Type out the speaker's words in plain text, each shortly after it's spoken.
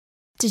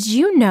Did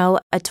you know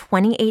a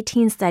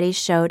 2018 study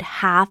showed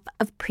half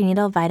of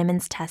prenatal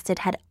vitamins tested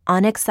had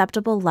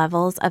unacceptable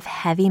levels of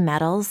heavy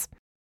metals?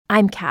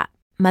 I'm Kat,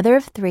 mother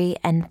of 3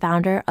 and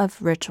founder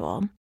of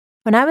Ritual.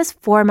 When I was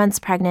 4 months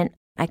pregnant,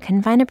 I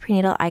couldn't find a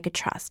prenatal I could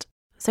trust,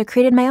 so I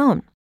created my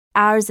own.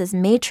 Ours is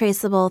made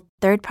traceable,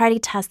 third-party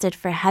tested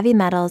for heavy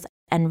metals,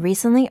 and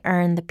recently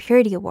earned the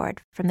Purity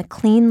Award from the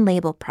Clean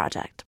Label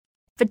Project.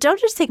 But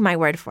don't just take my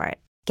word for it.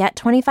 Get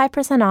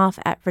 25% off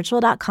at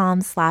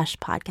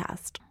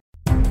ritual.com/podcast.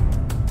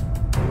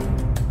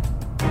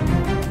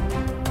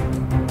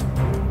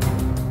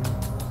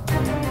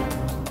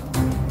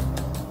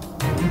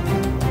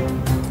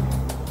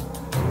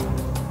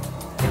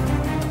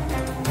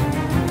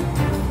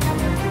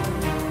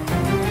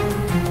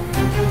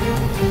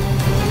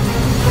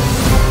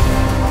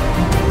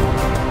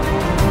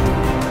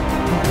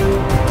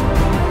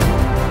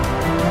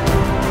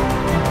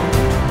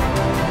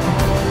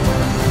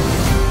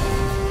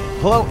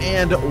 Hello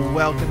and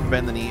welcome to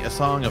Bend the Knee, a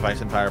Song of Ice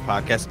and Fire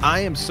podcast.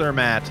 I am Sir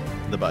Matt,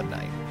 the Bud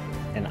Knight.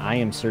 And I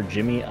am Sir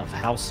Jimmy of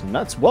House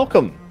Nuts.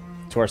 Welcome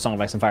to our Song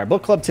of Ice and Fire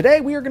book club.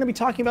 Today we are going to be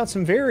talking about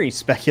some very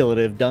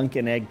speculative Dunk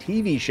and Egg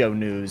TV show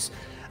news.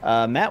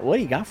 Matt, what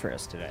do you got for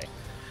us today?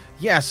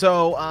 Yeah,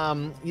 so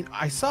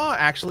I saw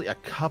actually a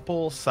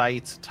couple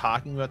sites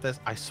talking about this.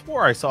 I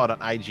swore I saw it on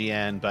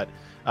IGN, but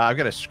I've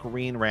got a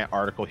Screen Rant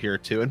article here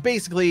too. And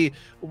basically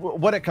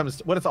what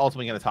it's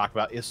ultimately going to talk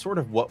about is sort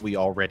of what we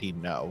already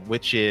know,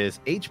 which is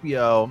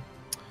HBO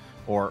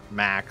or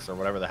Max or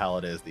whatever the hell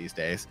it is these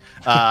days,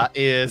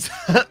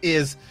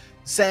 is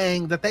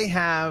saying that they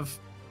have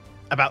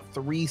about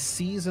 3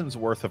 seasons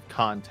worth of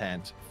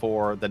content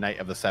for the Night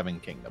of the Seven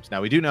Kingdoms.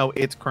 Now we do know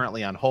it's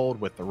currently on hold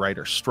with the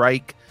writer's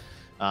strike.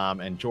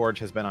 And George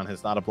has been on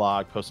his Not a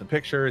Blog posting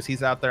pictures.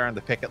 He's out there on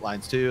the picket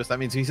lines too. So that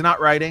means he's not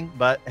writing,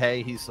 but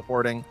hey, he's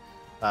supporting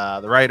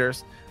the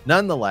writers.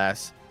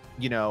 Nonetheless,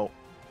 you know,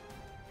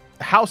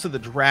 House of the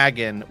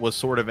Dragon was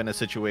sort of in a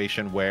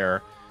situation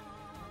where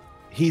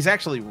he's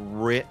actually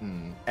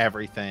written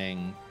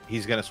everything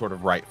he's going to sort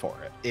of write for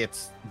it.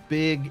 It's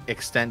big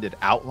extended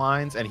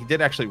outlines, and he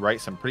did actually write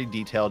some pretty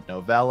detailed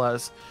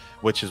novellas,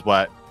 which is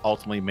what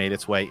ultimately made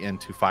its way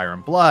into Fire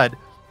and Blood.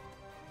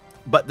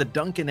 But the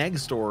Dunk and Egg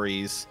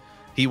stories,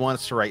 he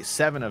wants to write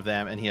 7 of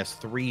them, and he has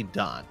 3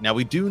 done. Now,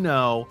 we do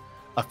know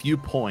a few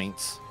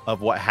points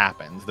of what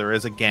happens. There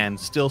is, again,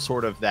 still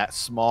sort of that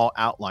small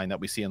outline that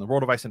we see in the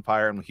World of Ice and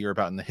Fire and we hear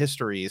about in the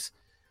histories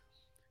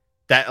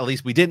that at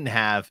least we didn't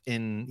have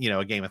in, you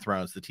know, a Game of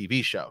Thrones, the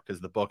TV show, because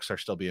the books are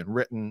still being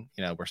written.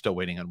 You know, we're still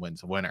waiting on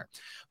Winds of Winter.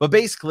 But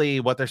basically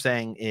what they're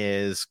saying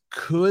is,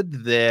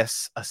 could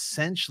this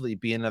essentially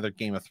be another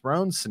Game of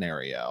Thrones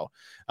scenario?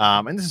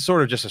 And this is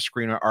sort of just a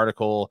screener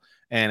article,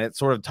 and it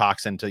sort of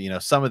talks into, you know,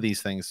 some of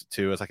these things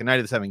too. It's like a Night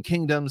of the Seven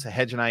Kingdoms, a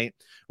Hedge Knight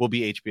will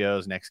be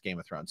HBO's next Game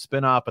of Thrones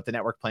spinoff, but the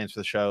network plans for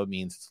the show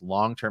means its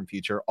long-term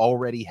future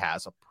already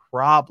has a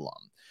problem.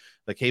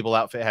 The cable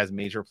outfit has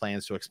major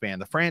plans to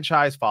expand the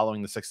franchise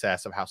following the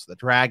success of House of the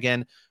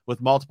Dragon, with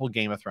multiple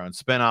Game of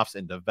Thrones spinoffs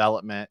in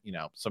development. You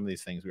know, some of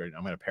these things I'm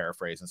going to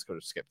paraphrase and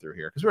skip through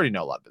here because we already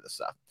know a lot of this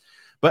stuff.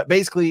 But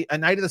basically, a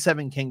Night of the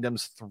Seven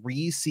Kingdoms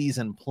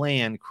 3-season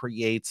plan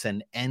creates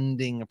an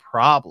ending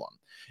problem.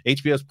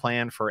 HBO's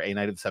plan for a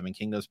Night of the Seven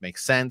Kingdoms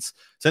makes sense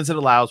since it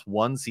allows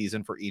 1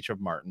 season for each of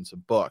Martin's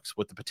books,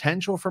 with the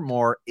potential for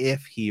more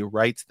if he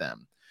writes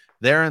them.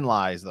 Therein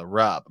lies the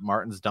rub.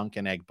 Martin's Dunk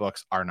and Egg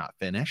books are not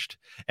finished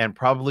and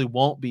probably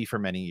won't be for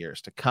many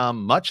years to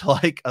come, much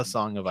like A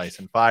Song of Ice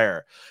and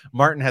Fire.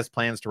 Martin has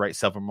plans to write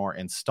several more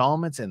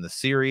installments in the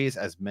series.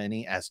 As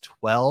many as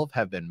 12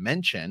 have been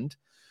mentioned,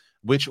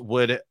 which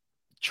would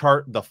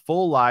chart the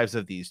full lives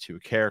of these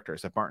 2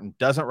 characters. If Martin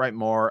doesn't write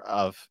more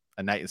of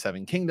A Night in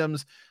Seven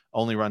Kingdoms,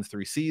 only runs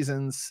 3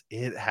 seasons,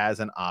 it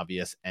has an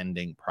obvious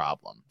ending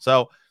problem.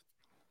 So,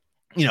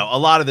 you know, a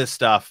lot of this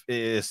stuff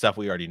is stuff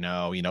we already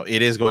know. You know,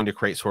 it is going to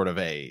create sort of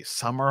a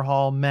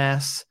Summerhall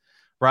mess,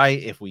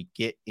 right, if we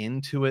get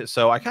into it.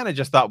 So I kind of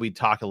just thought we'd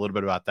talk a little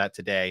bit about that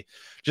today.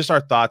 Just our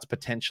thoughts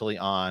potentially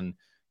on,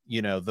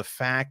 you know, the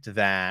fact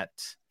that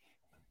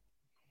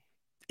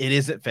it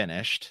isn't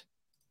finished.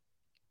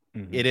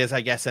 Mm-hmm. It is, I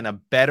guess, in a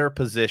better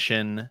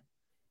position.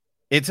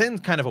 It's in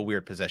kind of a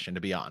weird position, to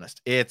be honest.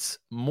 It's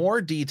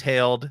more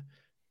detailed,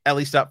 at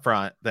least up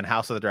front, than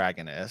House of the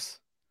Dragon is.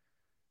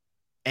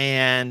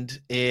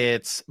 And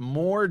it's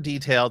more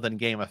detailed than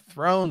Game of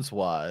Thrones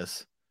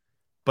was,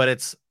 but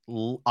it's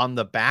on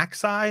the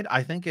backside.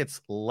 I think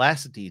it's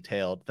less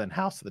detailed than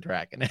House of the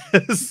Dragon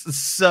is.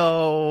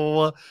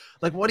 So,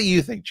 like, what do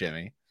you think,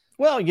 Jimmy?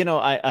 Well, you know,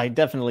 I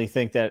definitely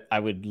think that I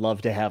would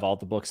love to have all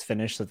the books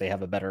finished so that they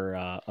have a better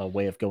a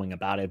way of going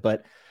about it.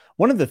 But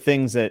one of the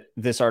things that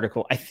this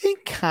article, I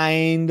think,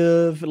 kind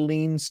of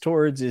leans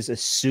towards is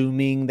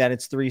assuming that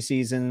it's 3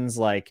 seasons.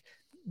 Like,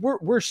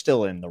 we're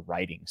still in the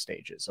writing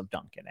stages of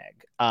Dunk and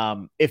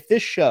Egg. If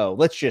this show,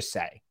 let's just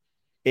say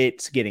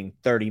it's getting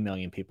 30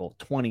 million people,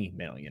 20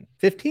 million,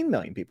 15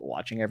 million people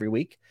watching every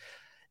week,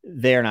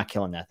 they're not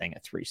killing that thing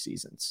at 3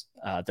 seasons.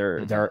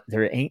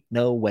 There ain't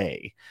no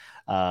way.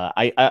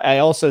 I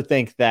also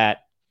think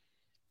that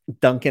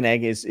Dunk and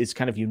Egg is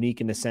kind of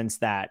unique in the sense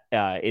that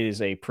it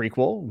is a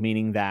prequel,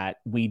 meaning that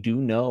we do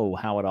know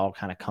how it all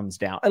kind of comes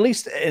down, at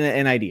least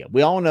an idea.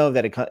 We all know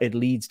that it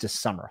leads to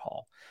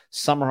Summerhall.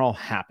 Summerhall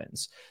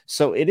happens.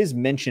 So it is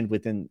mentioned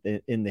within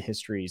in the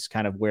histories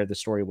kind of where the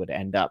story would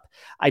end up.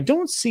 I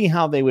don't see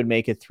how they would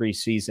make it 3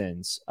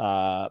 seasons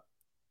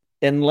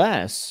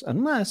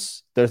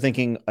unless they're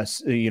thinking,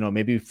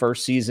 maybe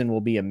first season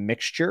will be a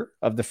mixture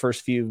of the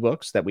first few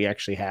books that we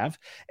actually have.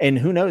 And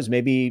who knows,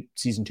 maybe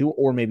season 2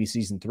 or maybe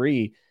season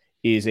 3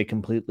 is a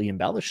completely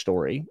embellished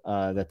story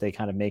that they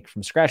kind of make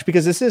from scratch,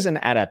 because this is an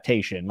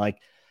adaptation. Like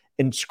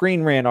in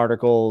Screen Rant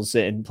articles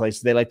and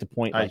places, they like to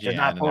point like they're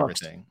not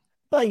books. Everything.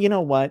 But you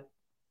know what?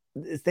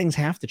 Things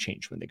have to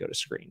change when they go to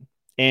screen.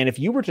 And if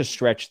you were to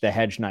stretch the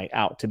Hedge Knight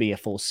out to be a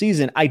full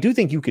season, I do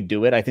think you could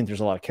do it. I think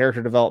there's a lot of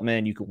character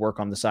development. You could work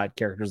on the side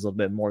characters a little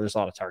bit more. There's a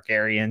lot of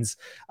Targaryens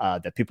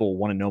that people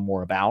want to know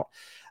more about.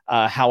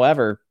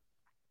 However,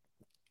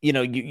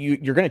 you're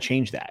going to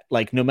change that.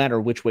 Like no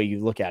matter which way you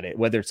look at it,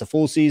 whether it's a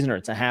full season or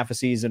it's a half a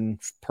season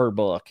per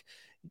book,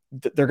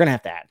 they're going to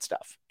have to add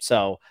stuff.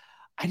 So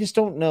I just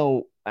don't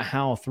know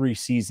how 3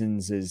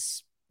 seasons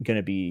is going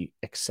to be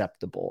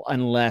acceptable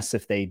unless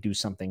if they do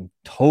something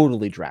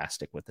totally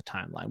drastic with the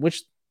timeline,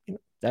 which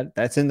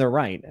that's in their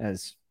right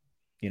as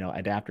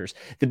adapters.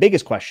 The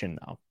biggest question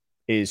though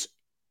is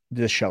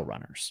the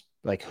showrunners,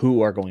 like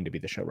who are going to be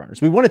the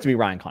showrunners. We want it to be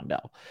Ryan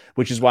Condell,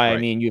 which is why, right. I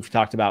mean, you've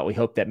talked about, we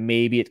hope that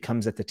maybe it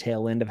comes at the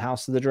tail end of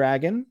House of the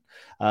Dragon,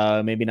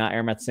 maybe not air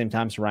them at the same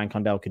time, so Ryan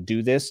Condell could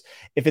do this.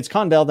 If it's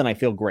Condell, then I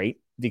feel great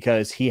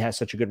because he has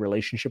such a good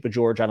relationship with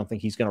George. I don't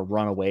think he's going to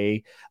run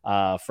away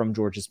from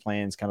George's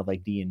plans, kind of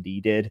like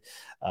D&D did.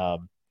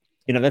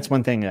 That's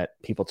one thing that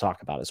people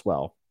talk about as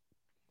well.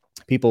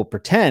 People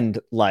pretend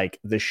like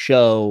the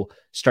show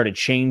started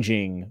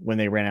changing when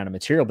they ran out of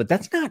material, but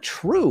that's not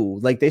true.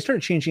 Like they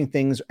started changing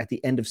things at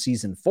the end of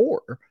season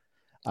 4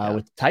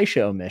 with the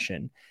Taisha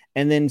omission.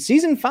 And then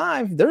season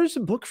 5, there's a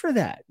book for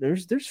that.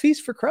 There's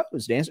Feast for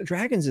Crows. Dance with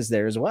Dragons is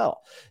there as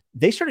well.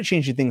 They started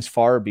changing things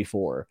far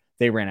before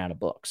they ran out of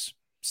books.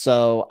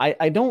 So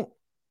I don't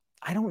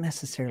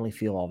necessarily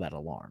feel all that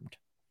alarmed.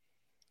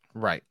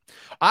 Right.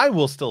 I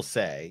will still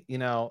say,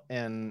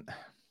 and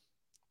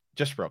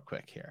just real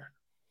quick here,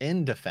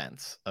 in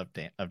defense of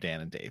Dan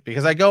and Dave,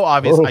 because I go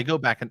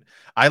back and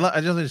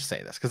I just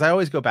say this because I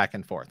always go back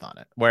and forth on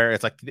it, where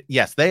it's like,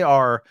 yes, they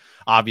are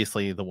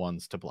obviously the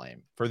ones to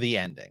blame for the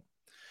ending,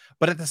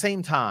 but at the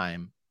same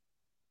time,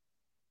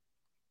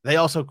 they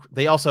also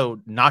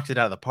knocked it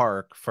out of the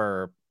park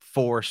for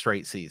 4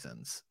 straight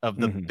seasons of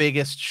the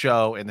biggest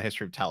show in the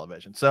history of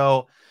television.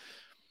 So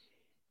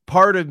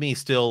part of me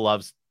still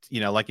loves,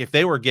 like if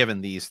they were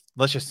given these,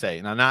 let's just say,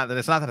 now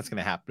it's not that it's going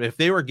to happen, but if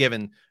they were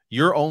given,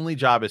 your only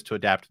job is to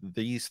adapt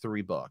these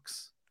 3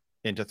 books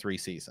into 3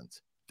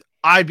 seasons,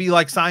 I'd be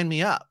like, sign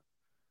me up,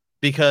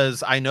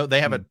 because I know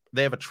they have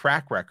a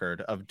track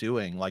record of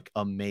doing like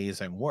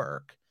amazing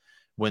work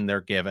when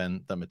they're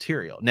given the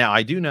material. Now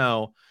I do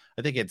know,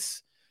 I think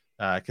it's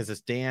because it's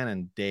Dan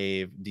and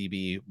Dave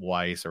DB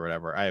Weiss or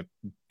whatever. I have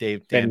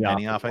Dan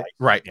Benioff,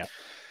 right? Yeah.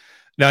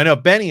 Now, I know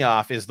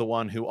Benioff is the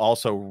one who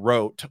also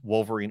wrote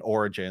Wolverine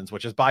Origins,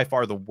 which is by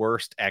far the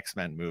worst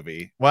X-Men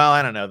movie. Well,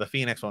 I don't know. The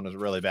Phoenix one was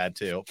really bad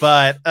too,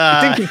 but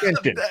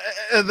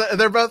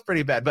they're both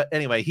pretty bad. But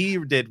anyway, he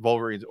did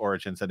Wolverine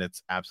Origins and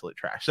it's absolute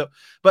trash. So,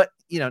 but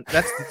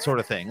that's the sort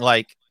of thing.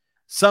 Like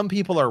some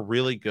people are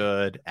really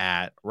good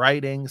at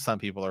writing. Some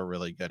people are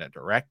really good at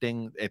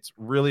directing. It's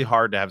really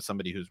hard to have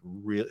somebody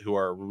who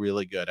are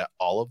really good at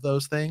all of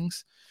those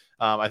things.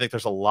 I think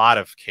there's a lot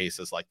of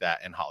cases like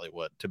that in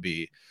Hollywood, to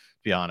be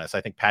honest.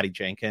 I think Patty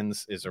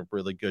Jenkins is a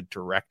really good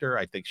director.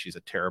 I think she's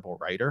a terrible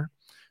writer.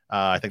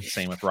 I think the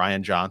same with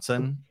Rian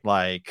Johnson.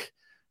 Like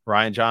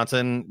Rian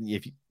Johnson,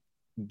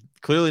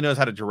 clearly knows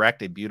how to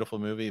direct a beautiful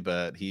movie,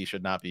 but he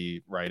should not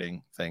be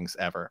writing things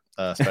ever,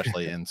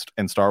 especially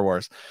in Star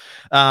Wars.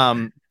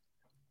 But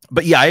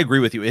yeah, I agree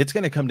with you. It's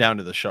going to come down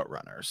to the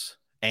showrunners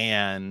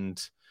and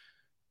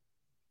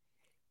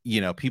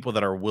people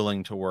that are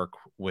willing to work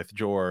with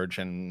George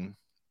and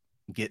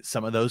get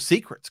some of those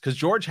secrets, because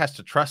George has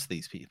to trust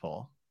these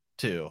people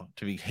to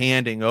be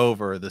handing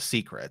over the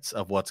secrets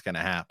of what's going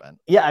to happen.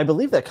 Yeah, I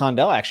believe that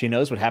Condell actually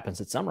knows what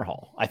happens at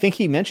Summerhall. I think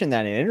he mentioned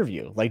that in an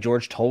interview. Like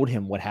George told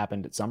him what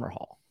happened at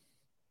Summerhall.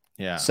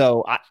 Yeah.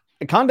 So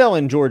Condell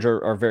and George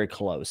are very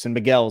close, and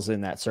Miguel's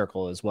in that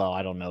circle as well.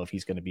 I don't know if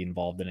he's going to be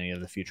involved in any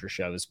of the future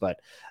shows, but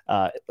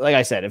like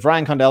I said, if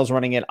Ryan Condell's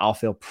running it, I'll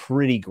feel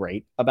pretty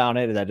great about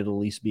it, that it'll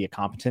at least be a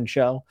competent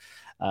show.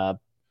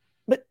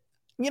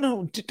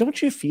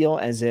 Don't you feel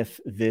as if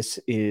this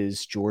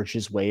is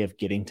George's way of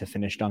getting to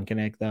finish Dunk and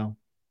Egg, though?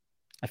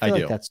 I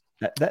feel like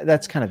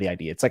that's kind of the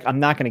idea. It's like,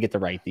 I'm not going to get to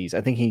write these. I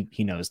think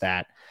he knows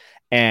that.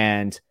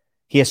 And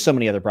he has so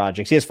many other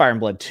projects. He has Fire and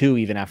Blood 2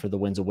 even after The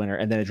Winds of Winter,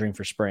 and then A Dream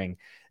for Spring.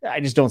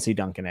 I just don't see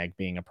Dunk and Egg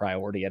being a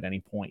priority at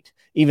any point,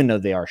 even though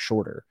they are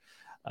shorter.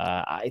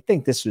 I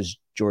think this was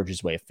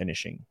George's way of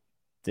finishing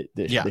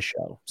the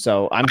show.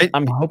 So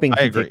I'm hoping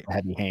he takes a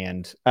heavy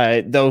hand,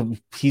 though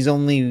he's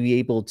only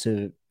able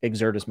to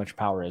exert as much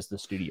power as the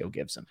studio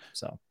gives him.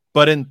 So,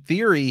 but in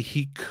theory,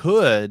 he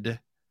could,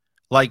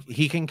 like,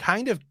 he can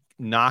kind of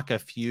knock a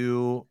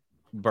few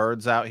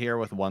birds out here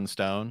with one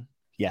stone.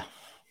 Yeah.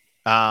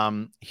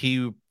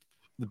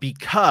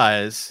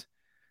 Because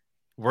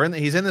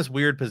he's in this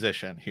weird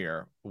position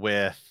here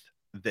with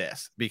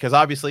this, because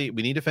obviously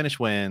we need to finish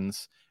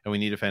Winds and we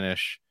need to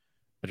finish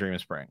A Dream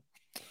of Spring.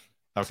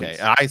 Okay.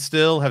 I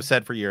still have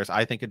said for years,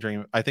 I think A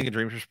Dream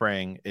of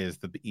Spring is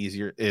the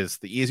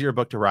easier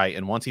book to write.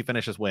 And once he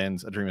finishes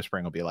Winds, A Dream of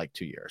Spring will be like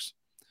 2 years,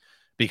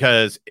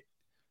 because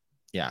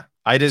 100%.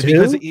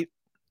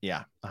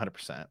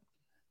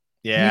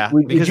 Yeah.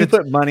 Would you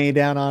put money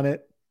down on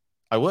it?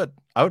 I would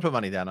put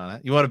money down on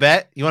it. You want to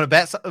bet?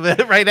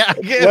 Right now?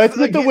 Let's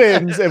put the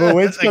Winds. If a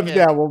Winds comes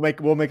down, we'll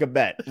make a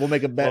bet. We'll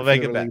make a bet.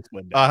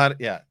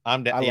 Yeah,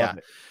 I'm down. Yeah.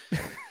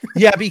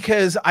 Yeah,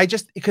 because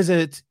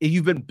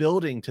you've been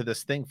building to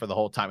this thing for the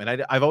whole time,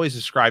 and I've always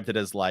described it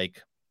as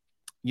like,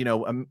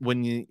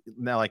 when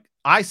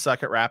I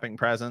suck at wrapping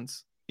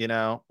presents. When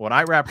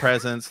I wrap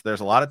presents,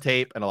 there's a lot of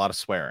tape and a lot of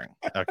swearing.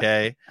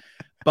 Okay,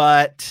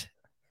 but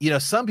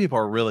some people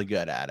are really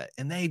good at it,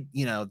 and they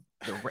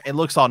it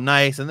looks all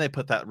nice, and they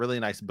put that really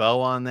nice bow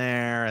on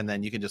there, and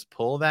then you can just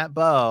pull that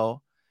bow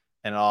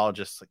and it all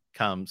just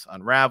comes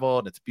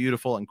unraveled. It's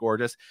beautiful and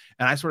gorgeous.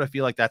 And I sort of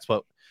feel like that's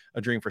what A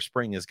Dream for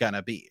Spring is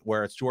gonna be,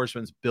 where it's George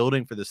Finn's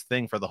building for this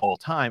thing for the whole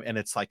time, and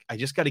it's like, I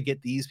just got to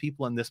get these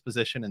people in this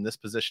position and this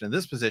position and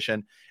this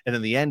position, and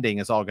then the ending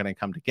is all going to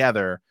come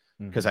together,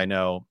 because I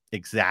know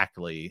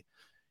exactly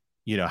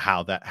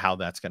how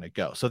that's going to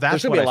go. So that's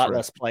there's going to be a lot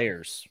less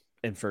players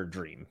in for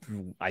Dream.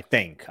 I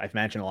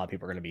imagine a lot of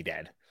people are going to be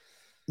dead.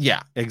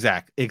 Yeah,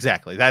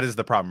 exactly. That is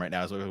the problem right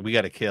now, is we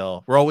got to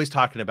kill. We're always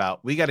talking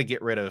about, we got to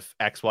get rid of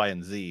X, Y,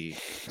 and Z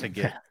to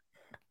get,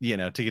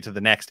 to get to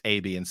the next A,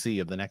 B, and C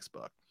of the next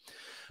book.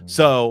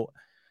 So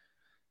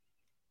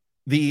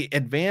the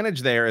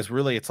advantage there is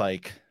really, it's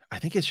like, I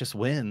think it's just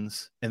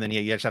Winds. And then,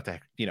 you just have to,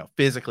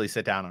 physically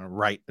sit down and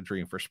write A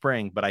Dream for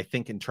Spring. But I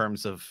think in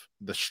terms of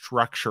the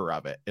structure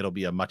of it, it'll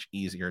be a much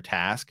easier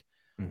task.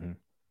 Mm-hmm.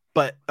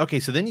 But okay,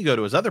 so then you go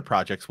to his other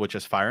projects, which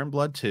is Fire and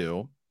Blood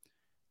 2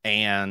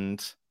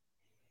 and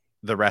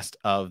the rest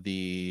of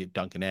the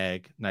Dunk and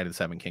Egg Night of the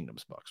Seven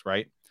Kingdoms books,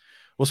 right?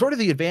 Well, sort of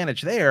the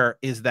advantage there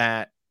is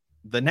that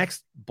the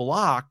next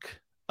block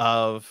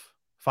of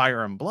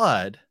Fire and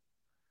Blood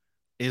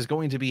is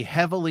going to be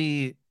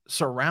heavily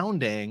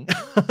surrounding,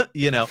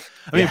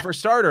 for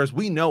starters,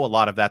 we know a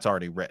lot of that's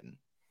already written,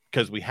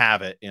 because we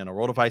have it in A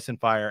World of Ice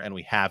and Fire, and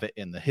we have it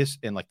in the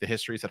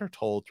histories that are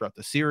told throughout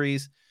the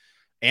series,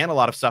 and a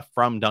lot of stuff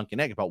from Dunk and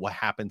Egg about what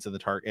happens in the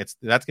target.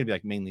 That's going to be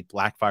like mainly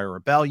Blackfire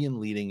Rebellion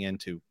leading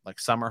into like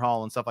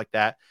Summerhall and stuff like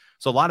that.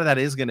 So a lot of that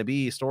is going to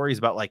be stories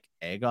about like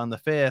Aegon the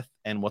Fifth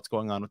and what's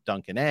going on with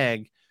Dunk and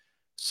Egg.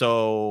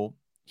 So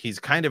he's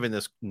kind of in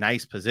this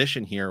nice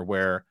position here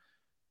where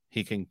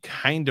he can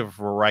kind of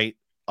write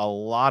a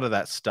lot of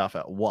that stuff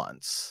at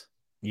once.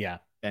 Yeah.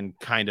 And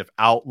kind of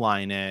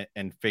outline it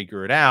and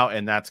figure it out.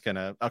 And that's going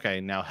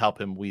to, now help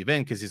him weave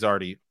in, because he's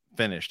already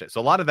finished it. So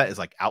a lot of that is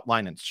like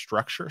outline and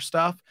structure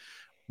stuff,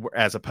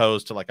 as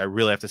opposed to like, I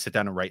really have to sit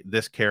down and write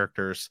this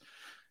character's,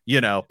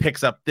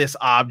 picks up this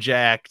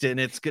object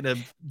and it's going to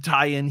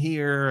tie in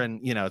here.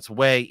 And, it's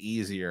way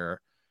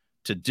easier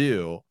to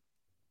do.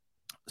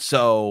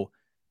 So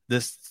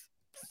this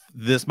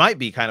might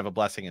be kind of a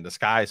blessing in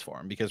disguise for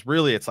him, because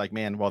really it's like,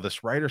 man, while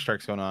this writer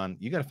strike's going on,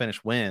 you got to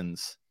finish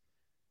Winds.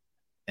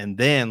 And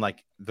then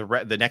like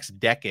the next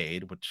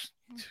decade, which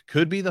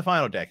could be the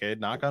final decade,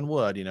 knock on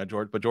wood,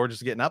 George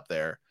is getting up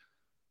there,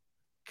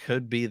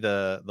 could be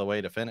the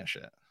way to finish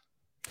it.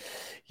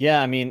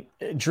 Yeah, I mean,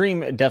 Dream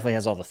definitely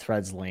has all the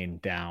threads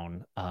laid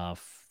down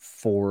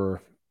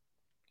for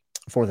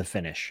the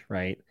finish,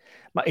 right?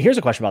 But here's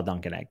a question about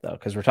Dunk and Egg, though,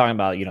 because we're talking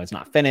about, it's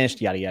not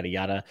finished, yada, yada,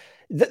 yada.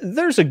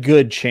 There's a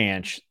good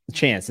chance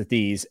that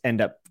these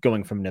end up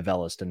going from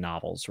novellas to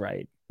novels,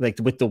 right? Like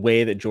with the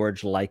way that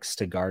George likes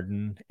to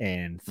garden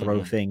and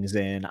throw things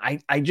in. I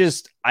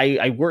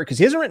work, because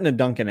he hasn't written a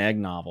Dunk and Egg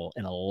novel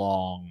in a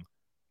long,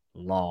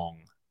 long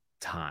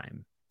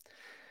time.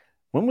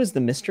 When was The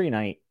Mystery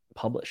Knight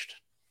published?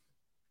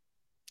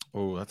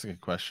 Oh, that's a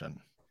good question.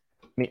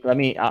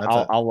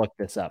 I'll look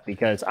this up,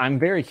 because I'm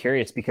very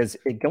curious, because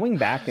going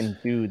back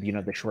into,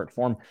 the short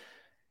form,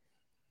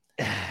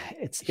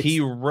 I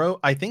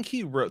think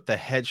he wrote The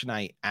Hedge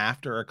Knight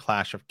after A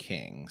Clash of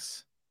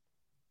Kings,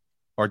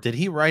 or did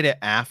he write it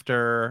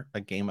after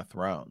A Game of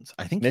Thrones?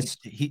 I think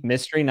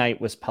Mystery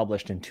Knight was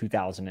published in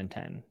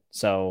 2010.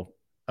 So,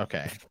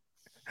 okay.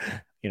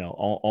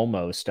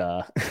 Almost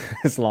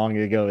as long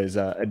ago as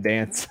A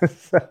Dance.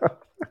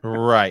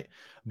 Right.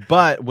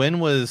 But when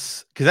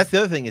was, because that's the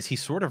other thing, is he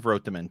sort of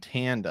wrote them in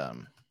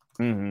tandem.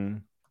 Mm-hmm.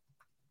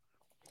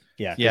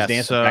 Yeah.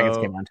 Dance with Dragons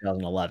came out in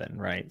 2011,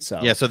 right?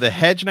 So yeah. So The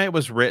Hedge Knight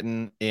was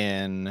written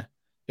it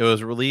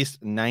was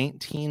released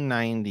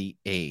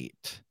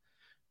 1998,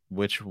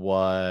 which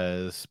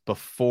was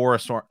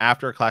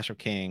after A Clash of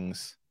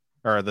Kings,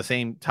 or the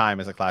same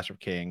time as A Clash of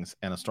Kings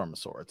and A Storm of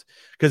Swords.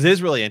 Because it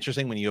is really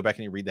interesting when you go back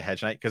and you read The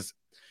Hedge Knight, because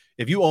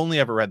if you only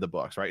ever read the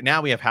books, right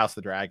now we have House of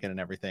the Dragon and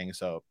everything,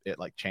 so it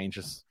like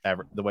changes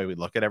the way we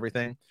look at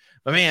everything.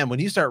 But man, when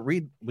you start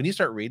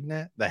reading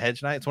it, the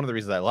Hedge Knight, it's one of the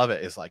reasons I love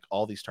it is like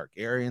all these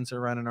Targaryens are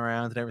running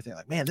around and everything.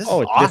 Like, man, this is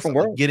it's awesome. a different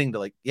world. Like, getting to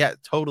like, yeah,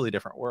 totally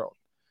different world.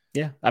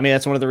 Yeah, I mean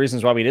that's one of the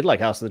reasons why we did like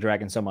House of the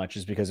Dragon so much,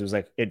 is because it was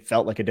like it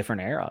felt like a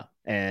different era,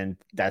 and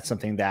that's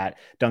something that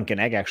Dunk and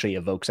Egg actually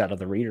evokes out of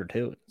the reader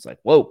too. It's like,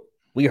 whoa,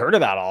 we heard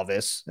about all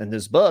this in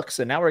these books,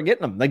 and now we're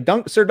getting them. Like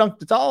Sir Dunk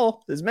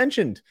Detal is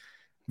mentioned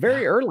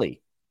very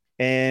early,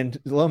 and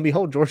lo and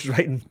behold, George is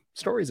writing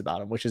stories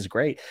about him, which is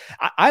great.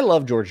 I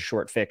love George's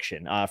short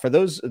fiction. For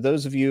those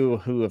of you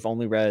who have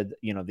only read,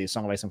 the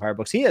Song of Ice and Fire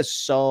books, he has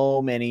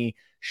so many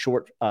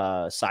short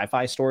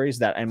sci-fi stories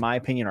that, in my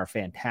opinion, are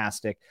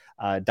fantastic.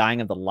 Dying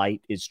of the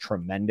Light is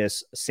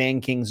tremendous.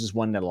 Sand Kings is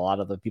one that a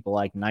lot of the people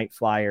like. Night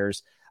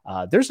Flyers.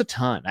 There's a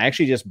ton. I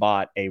actually just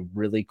bought a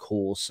really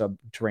cool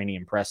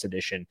Subterranean Press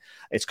edition.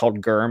 It's called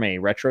Gurm, a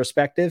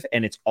retrospective,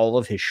 and it's all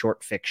of his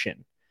short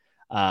fiction.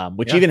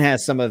 Which even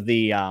has some of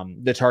the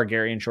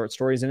Targaryen short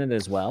stories in it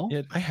as well.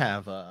 Yeah, I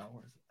have. Where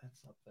is it?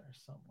 It's up there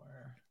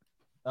somewhere.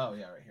 Oh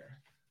yeah, right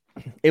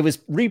here. It was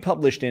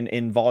republished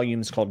in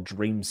volumes called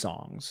Dream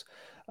Songs,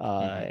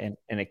 and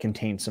it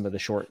contains some of the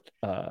short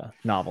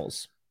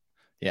novels.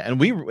 Yeah, and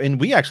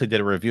we actually did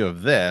a review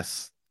of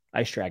this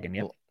Ice Dragon.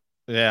 Yep.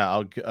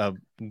 Yeah, a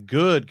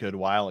good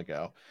while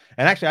ago.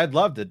 And actually, I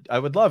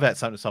would love at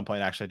some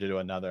point actually to do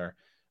another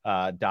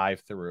dive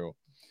through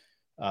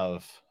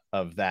of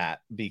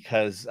that,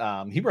 because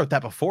he wrote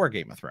that before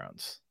Game of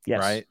Thrones,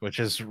 right? Which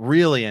is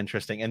really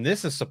interesting. And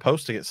this is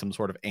supposed to get some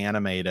sort of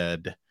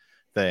animated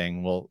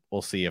thing.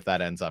 We'll see if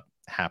that ends up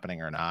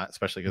happening or not,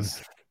 especially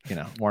because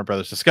Warner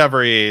Brothers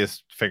Discovery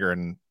is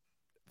figuring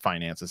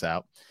finances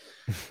out,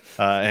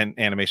 and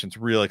animation's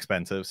real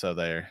expensive, so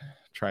they're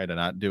trying to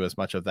not do as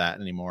much of that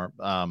anymore.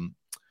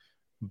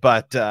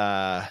 But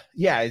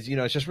yeah,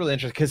 it's just really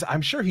interesting because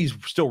I'm sure he's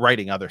still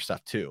writing other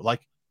stuff too,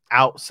 like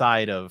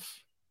outside of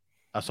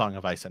A Song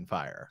of Ice and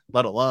Fire,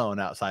 let alone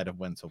outside of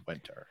Winds of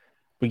Winter.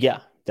 But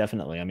yeah,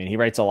 definitely. I mean, he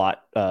writes a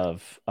lot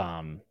of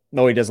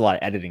he does a lot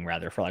of editing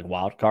rather for like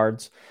Wild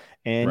Cards.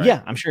 And right.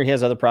 Yeah, I'm sure he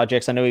has other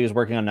projects. I know he was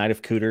working on Night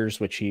of Cooters,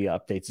 which he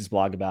updates his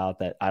blog about,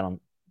 that I don't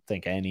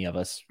think any of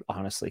us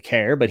honestly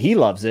care, but he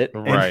loves it.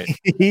 Right.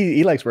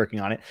 He likes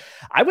working on it.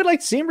 I would like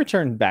to see him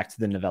return back to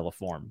the novella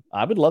form.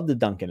 I would love the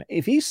Duncan.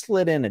 If he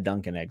slid in a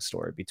Duncan Egg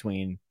story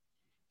between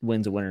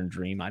Winds of Winter and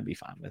Dream, I'd be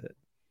fine with it.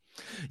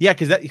 Yeah,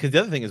 because the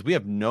other thing is we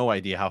have no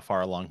idea how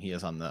far along he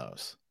is on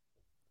those.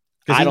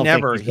 Because you don't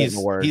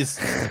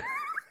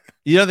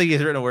think he's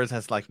written a word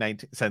since like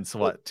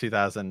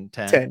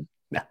 2010?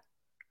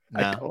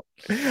 No.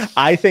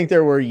 I think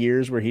there were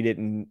years where he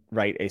didn't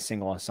write a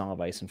single Song of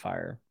Ice and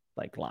Fire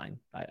like line.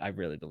 I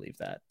really believe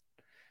that,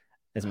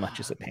 as much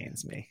as it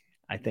pains me.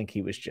 I think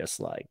he was just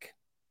like,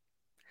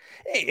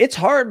 hey, it's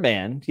hard,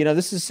 man.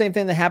 This is the same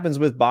thing that happens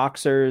with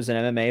boxers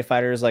and MMA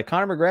fighters like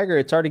Conor McGregor.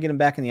 It's hard to get him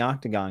back in the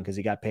octagon because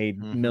he got paid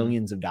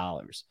millions of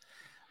dollars.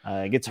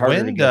 It gets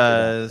harder to get through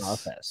that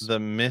process. The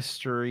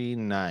Mystery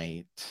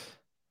Knight,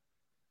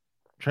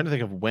 I'm trying to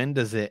think of when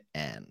does it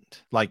end,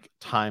 like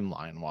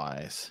timeline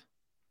wise?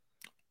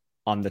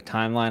 On the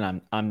timeline,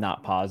 I'm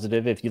not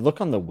positive. If you look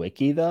on the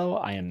wiki, though,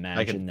 I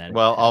imagine that.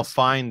 Well, I'll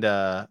find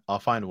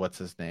what's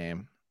his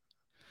name,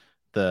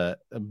 the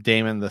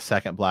Daemon the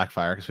Second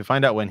Blackfire, because we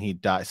find out when he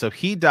dies. So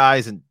he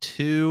dies in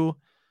 2.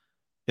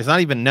 It's not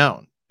even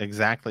known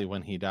exactly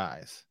when he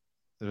dies,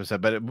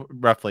 but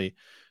roughly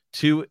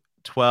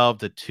 212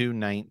 to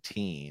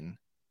 219.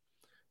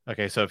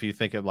 Okay, so if you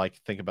think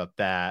about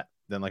that,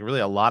 then like really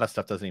a lot of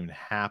stuff doesn't even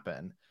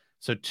happen.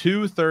 So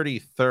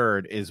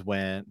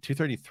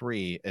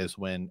 233 is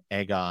when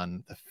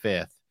Aegon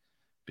V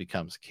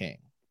becomes king.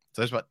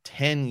 So there's about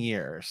 10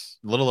 years,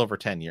 a little over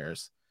 10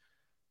 years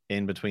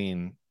in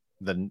between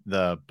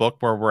the book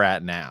where we're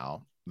at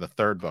now, the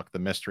third book, The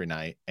Mystery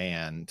Knight,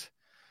 and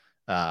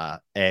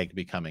Egg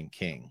becoming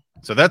king.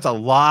 So that's a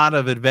lot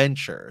of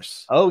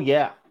adventures. Oh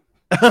yeah.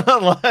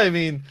 I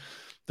mean,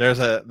 there's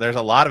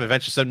a lot of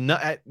adventures. So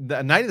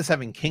the Night of the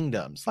Seven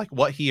Kingdoms, like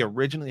what his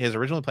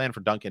originally planned for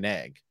Dunk and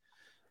Egg,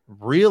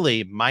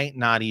 really might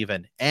not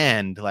even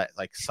end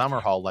like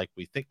Summerhall like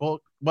we think. Well,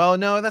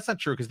 no, that's not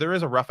true, because there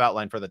is a rough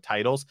outline for the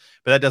titles,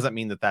 but that doesn't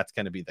mean that that's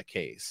going to be the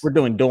case. We're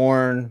doing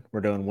Dorne, we're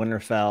doing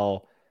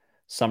Winterfell,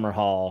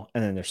 Summerhall,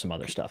 and then there's some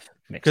other stuff.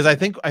 Because I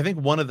think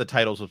one of the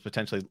titles was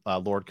potentially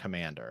Lord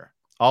Commander.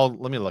 Let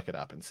me look it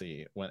up and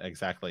see when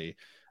exactly.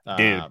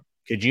 Dude,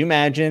 could you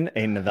imagine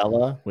a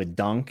novella with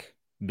Dunk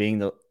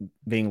being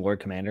Lord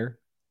Commander?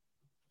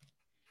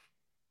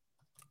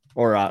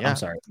 Or I'm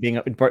sorry, being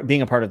a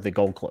part of the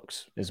Gold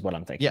Cloaks is what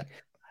I'm thinking.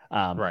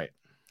 Yeah, right.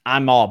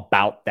 I'm all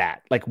about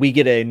that. Like, we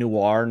get a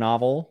noir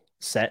novel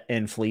set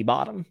in Flea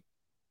Bottom.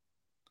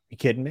 You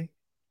kidding me?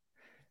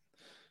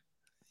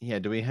 Yeah.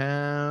 Do we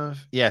have?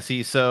 Yeah.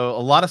 See, so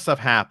a lot of stuff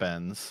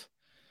happens.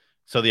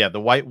 So yeah,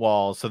 the White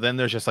Walls. So then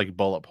there's just like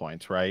bullet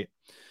points, right?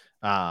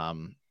 We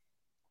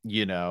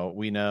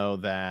know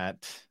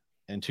that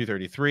in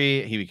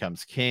 233 he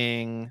becomes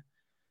king.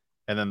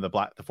 And then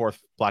the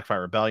fourth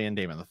Blackfire Rebellion,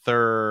 Daemon the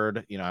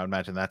Third. You know, I would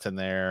imagine that's in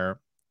there.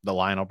 The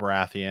Lionel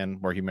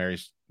Baratheon, where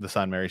the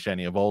son marries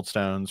Jenny of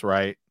Oldstones,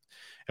 right?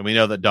 And we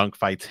know that Dunk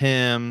fights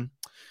him.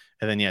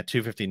 And then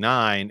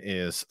 259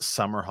 is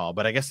Summerhall.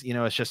 But I guess, you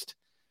know, it's just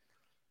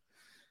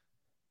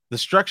the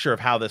structure of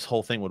how this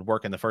whole thing would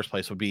work in the first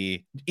place would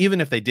be,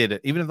 even if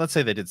let's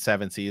say they did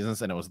 7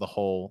 seasons and it was the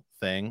whole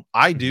thing,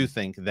 I do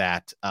think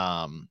that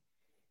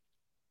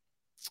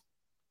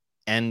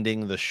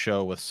ending the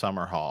show with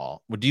Summerhall,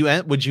 would you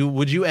end the show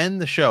would you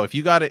end the show with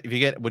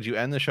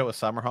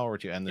Summerhall, or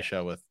would you end the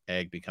show with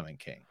Egg becoming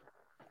king?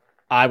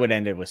 I would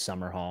end it with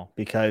Summerhall,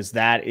 because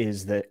that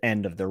is the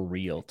end of the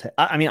real.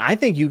 I mean, I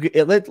think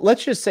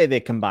let's just say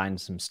they combine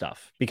some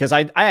stuff, because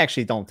I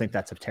actually don't think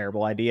that's a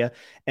terrible idea.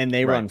 And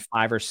they run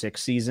 5 or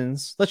 6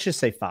 seasons. Let's just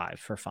say 5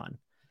 for fun.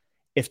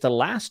 If the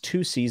last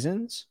 2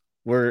 seasons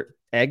were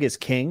Egg is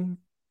king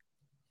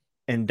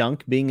and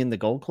Dunk being in the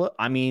Gold Club,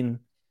 I mean,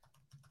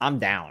 I'm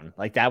down.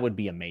 Like, that would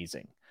be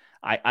amazing.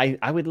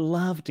 I would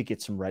love to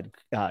get some Red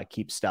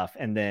Keep stuff,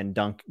 and then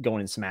Dunk going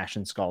and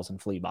smashing skulls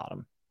and Flea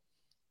Bottom.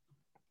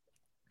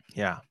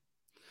 Yeah.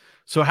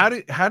 So how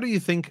do you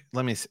think?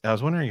 Let me see. I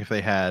was wondering if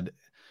they had. I'm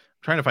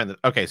trying to find the.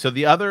 Okay, so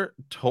the other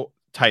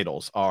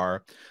titles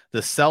are the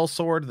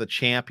Sellsword, the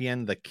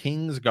Champion, the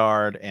King's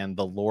Guard, and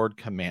the Lord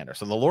Commander.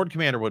 So the Lord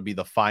Commander would be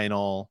the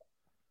final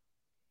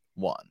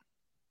one.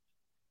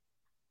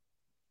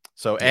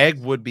 So yes. Egg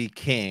would be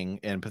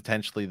king and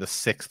potentially the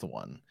 6th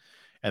one,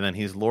 and then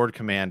he's Lord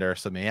Commander.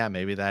 So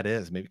maybe that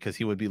is because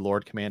he would be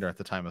Lord Commander at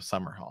the time of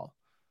Summerhall.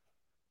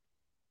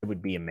 It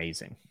would be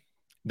amazing.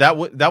 That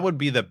would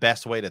be the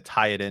best way to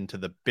tie it into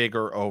the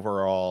bigger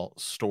overall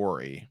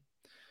story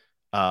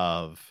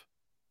of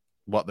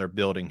what they're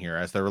building here.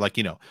 As they're like,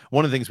 you know,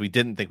 one of the things we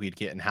didn't think we'd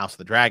get in House of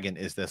the Dragon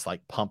is this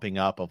like pumping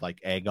up of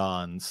like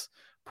Aegon's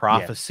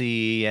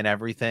prophecy and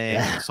everything,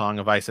 and Song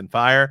of Ice and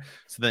Fire.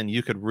 So then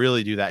you could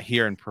really do that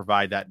here and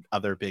provide that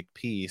other big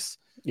piece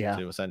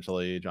to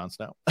essentially Jon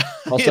Snow.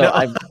 Also, you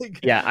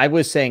know? I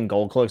was saying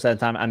Gold Cloaks at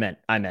the time. I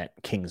meant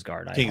King's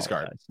Guard. King's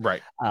Guard,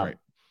 right.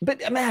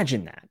 But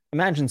imagine that.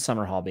 Imagine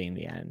Summerhall being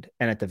the end,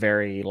 and at the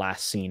very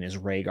last scene is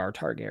Rhaegar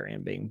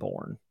Targaryen being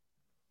born.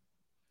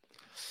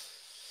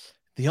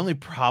 The only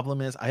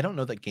problem is I don't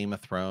know that Game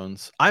of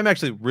Thrones. I'm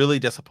actually really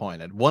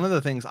disappointed. One of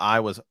the things I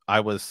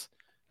was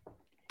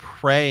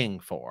praying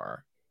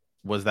for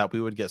was that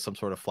we would get some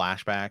sort of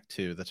flashback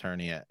to the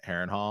tourney at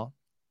Harrenhal,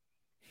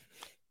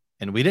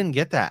 and we didn't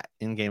get that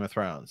in Game of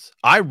Thrones.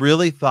 I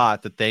really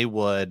thought that they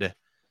would.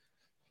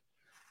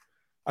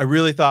 I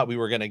really thought we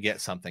were going to get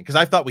something, because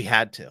I thought we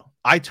had to.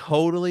 I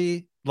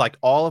totally, like,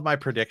 all of my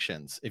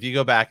predictions, if you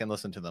go back and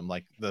listen to them,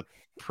 like the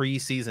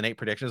pre-season 8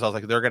 predictions, I was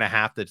like, they're going to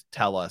have to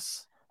tell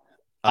us.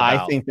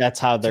 I think that's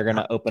how they're going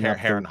to open up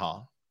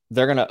Harrenhal.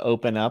 They're going to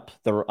open up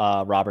the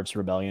Robert's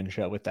Rebellion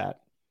show with that.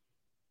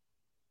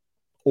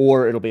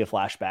 Or it'll be a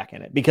flashback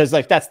in it, because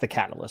like that's the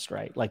catalyst,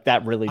 right? Like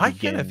that really begins.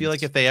 I kind of feel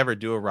like if they ever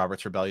do a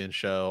Robert's Rebellion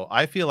show,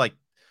 I feel like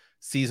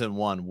season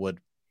 1 would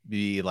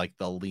be like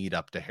the lead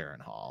up to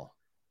Harrenhal.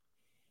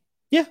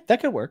 Yeah,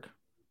 that could work.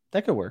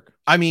 That could work.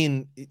 I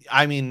mean,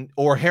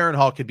 or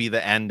Harrenhal could be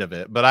the end of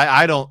it, but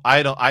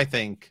I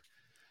think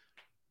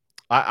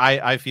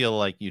I feel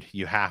like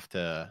you'd have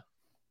to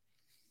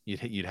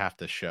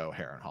show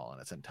Harrenhal in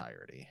its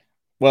entirety.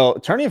 Well,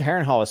 Tourney of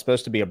Harrenhal is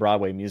supposed to be a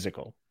Broadway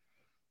musical.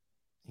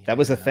 That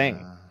was a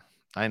thing.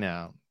 I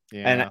know.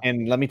 Yeah.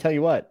 And let me tell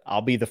you what,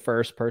 I'll be the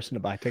first person to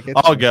buy tickets.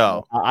 I'll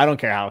go. I don't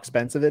care how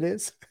expensive it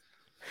is.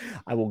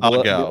 I will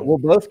I'll go. We'll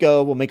both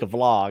go. We'll make a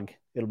vlog.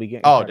 It'll be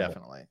getting. Oh,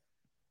 definitely.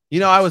 You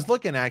know, I was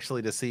looking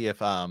actually to see if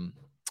the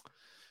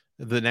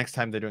next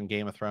time they're doing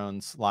Game of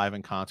Thrones live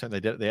in concert,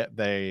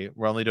 they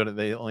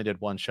only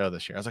did one show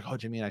this year. I was like, oh,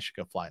 Jimmy and I should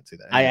go fly and see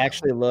that. I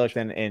actually looked,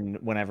 and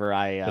whenever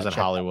I was in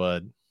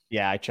Hollywood.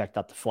 I checked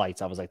out the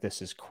flights. I was like,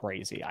 this is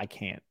crazy. I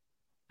can't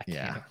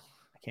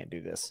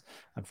do this,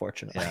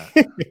 unfortunately.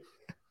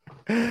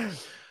 Yeah.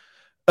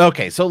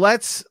 Okay, so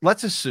let's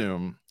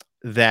assume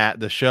that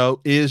the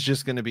show is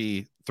just going to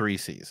be 3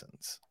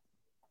 seasons.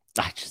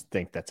 I just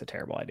think that's a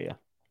terrible idea.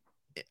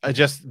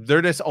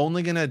 They're just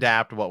only going to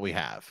adapt what we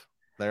have.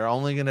 They're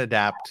only going to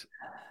adapt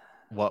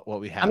what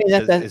we have. I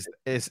mean,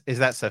 is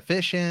that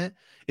sufficient?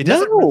 It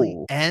doesn't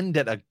really end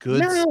at a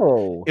good.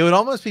 No, it would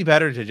almost be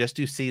better to just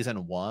do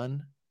season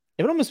 1.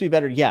 It would almost be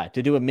better,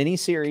 to do a mini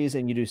series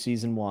and you do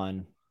season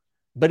 1.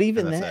 But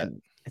even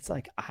then, it's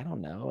like, I don't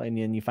know. And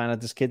then you find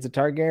out this kid's a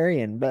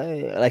Targaryen,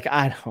 but like,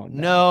 I don't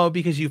know. No,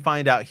 because you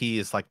find out he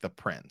is like the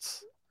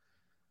prince.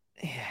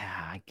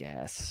 Yeah, I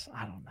guess.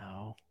 I don't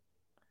know.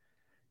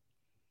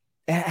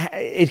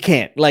 It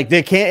can't. Like,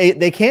 they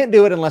can't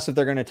do it unless if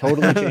they're going to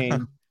totally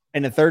change.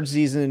 And the 3rd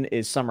season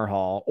is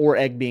Summerhall or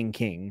Egg being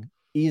king.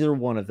 Either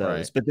one of those.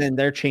 Right. But then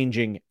they're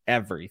changing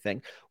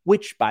everything,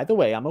 which, by the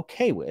way, I'm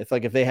okay with.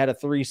 Like, if they had a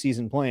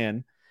 3-season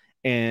plan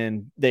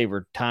and they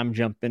were time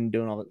jumping,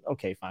 doing all that,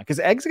 okay, fine. Because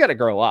Egg's got to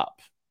grow up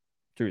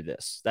through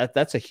this.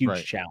 That's a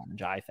huge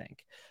challenge, I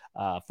think,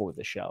 for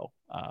the show.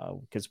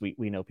 Because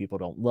we know people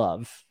don't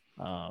love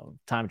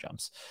time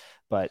jumps.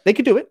 but they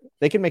could do it.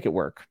 They can make it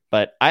work.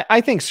 But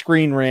I think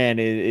Screen Rant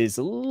is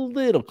a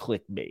little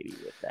clickbaity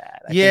with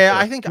that.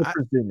 I think they're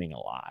presuming a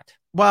lot.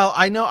 Well,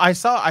 I know I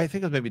think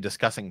it was maybe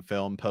Discussing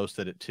Film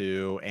posted it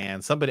too,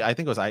 and somebody, I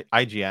think it was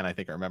IGN. I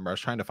think I remember. I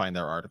was trying to find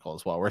their article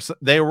as well, where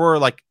they were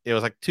like, it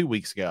was like 2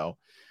 weeks ago,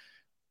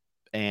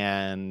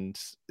 and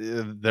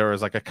there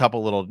was like a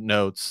couple little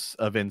notes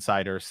of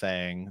insiders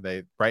saying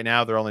right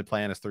now their only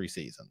plan is 3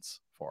 seasons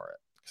for it,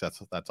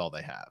 because that's all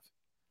they have.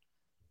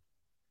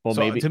 Well,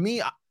 so maybe to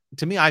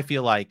me, I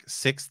feel like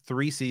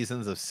 3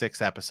 seasons of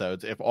 6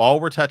 episodes, if all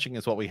we're touching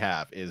is what we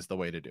have, is the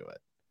way to do it.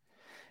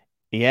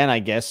 Yeah, and I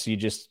guess you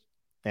just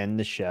end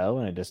the show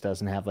and it just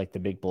doesn't have like the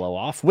big blow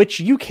off, which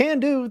you can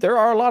do. There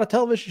are a lot of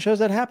television shows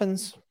that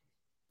happens.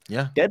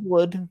 Yeah.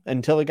 Deadwood,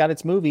 until it got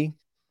its movie,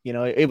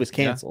 it was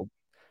canceled,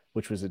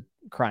 which was a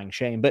crying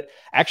shame. But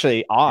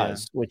actually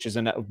Oz, which is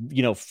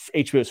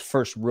HBO's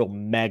first real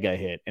mega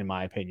hit, in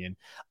my opinion,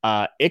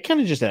 it kind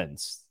of just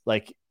ends.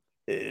 Like,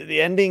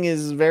 the ending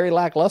is very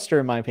lackluster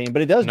in my opinion,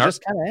 but it does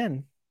just kind of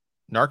end.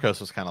 Narcos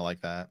was kind of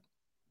like that.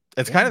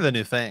 It's kind of the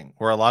new thing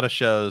where a lot of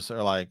shows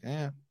are like,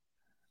 it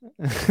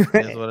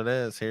is what it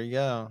is. Here you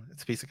go.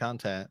 It's a piece of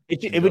content.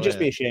 It would just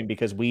be a shame,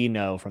 because we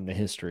know from the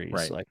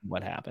histories like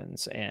what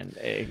happens, and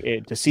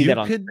to see that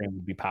on screen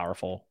would be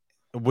powerful.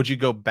 Would you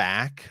go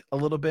back a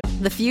little bit?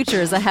 The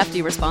future is a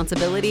hefty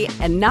responsibility,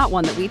 and not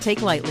one that we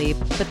take lightly.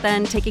 But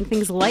then taking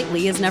things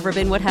lightly has never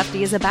been what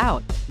Hefty is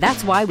about.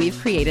 That's why we've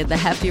created the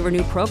Hefty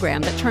Renew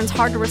program that turns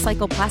hard to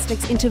recycle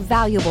plastics into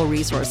valuable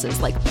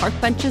resources like park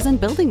benches and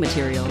building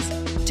materials.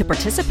 To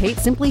participate,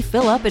 simply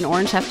fill up an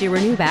orange Hefty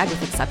Renew bag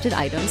with accepted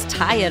items,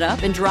 tie it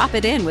up, and drop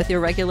it in with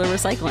your regular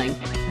recycling.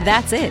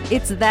 That's it.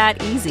 It's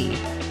that easy.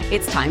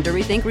 It's time to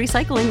rethink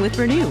recycling with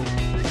Renew.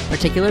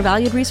 Particular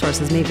valued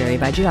resources may vary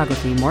by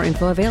geography. More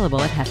info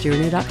available at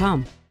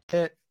heftyrenew.com.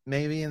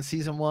 Maybe in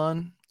season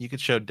 1, you could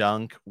show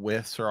Dunk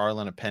with Sir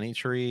Arlen a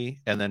Pennytree,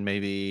 and then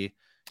maybe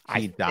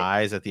he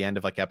dies at the end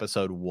of like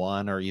episode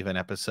 1 or even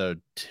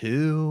episode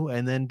 2,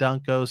 and then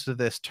Dunk goes to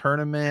this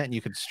tournament, and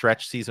you could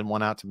stretch season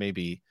 1 out to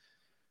maybe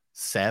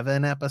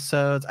 7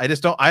 episodes. I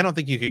don't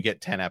think you could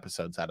get 10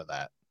 episodes out of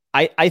that.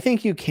 I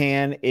think you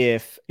can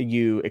if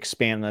you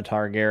expand the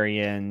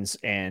Targaryens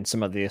and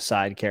some of the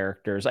side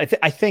characters. I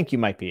think you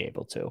might be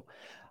able to.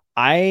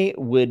 I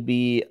would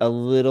be a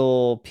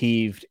little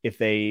peeved if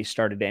they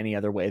started any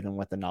other way than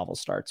what the novel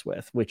starts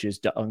with, which is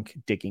Dunk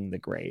digging the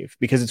grave,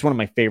 because it's one of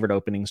my favorite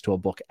openings to a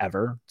book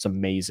ever. It's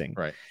amazing.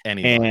 Right.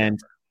 And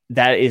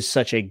that is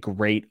such a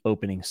great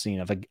opening scene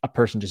of a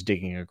person just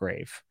digging a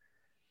grave,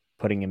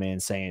 putting him in,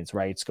 saying it's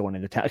right, it's going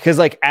into town. Because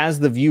like, as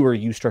the viewer,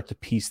 you start to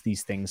piece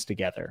these things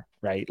together,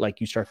 right?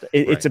 Like you start to,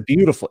 it's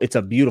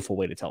a beautiful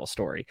way to tell a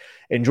story.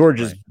 And George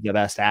is the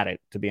best at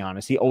it, to be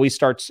honest. He always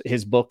starts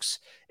his books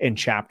in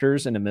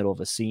chapters in the middle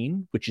of a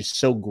scene, which is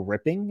so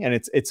gripping. And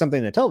it's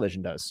something that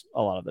television does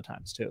a lot of the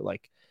times too.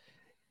 Like,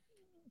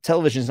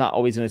 television is not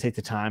always going to take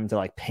the time to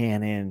like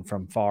pan in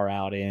from far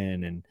out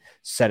in and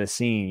set a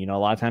scene. A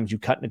lot of times you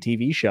cut in a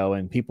TV show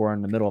and people are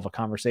in the middle of a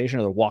conversation,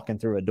 or they're walking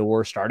through a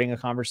door, starting a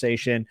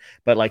conversation,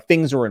 but like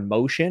things are in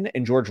motion,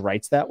 and George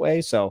writes that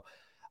way. So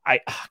I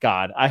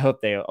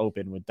hope they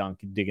open with Dunk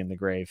digging the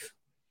grave,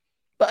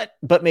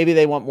 but maybe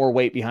they want more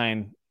weight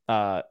behind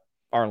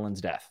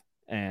Arlen's death,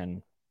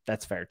 and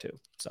that's fair too.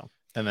 So.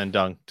 And then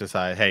Dunk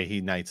decide, hey,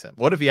 he knights him.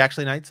 What if he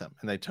actually knights him?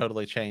 And they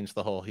totally change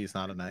the whole, he's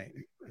not a knight.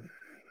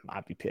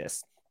 I'd be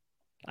pissed.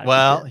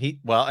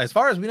 As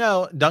far as we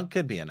know, Dunk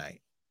could be a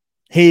knight.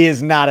 He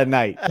is not a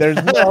knight. There's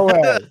no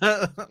way.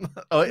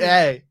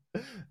 Hey,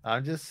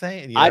 I'm just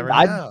saying.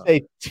 I'd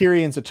say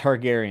Tyrion's a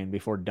Targaryen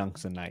before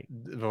Dunk's a knight.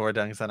 Before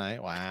Dunk's a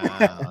knight.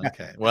 Wow.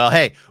 Okay. Well,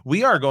 hey,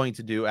 we are going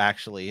to do,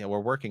 actually, we're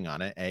working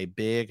on it, a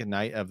big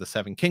Knight of the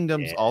Seven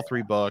Kingdoms, all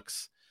 3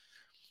 books.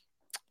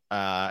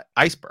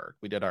 Iceberg.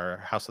 We did our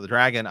House of the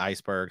Dragon,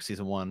 Iceberg,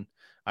 season 1,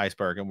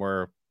 Iceberg, and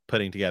we're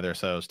putting together,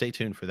 so stay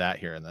tuned for that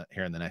here in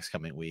the next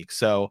coming week.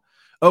 So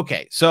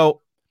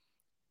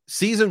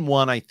season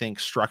 1, I think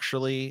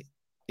structurally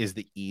is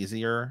the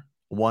easier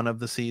one of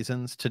the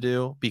seasons to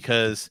do,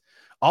 because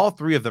all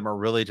 3 of them are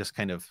really just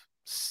kind of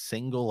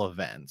single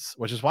events,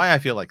 which is why I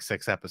feel like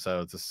 6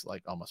 episodes is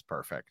like almost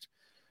perfect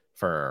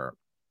for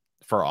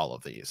all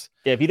of these.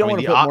 Yeah, if you don't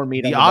want to put more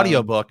meat on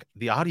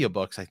the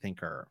audiobooks I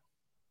think are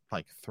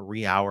like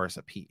 3 hours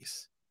a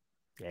piece.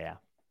 Yeah.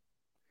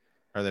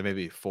 Are they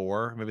maybe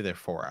 4? Maybe they're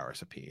 4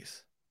 hours a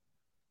piece.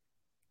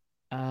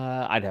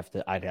 I'd have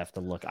to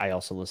look. I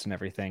also listen to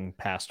everything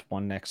past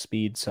 1x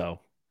speed, so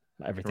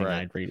everything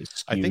I'd read is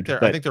skewed.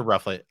 I think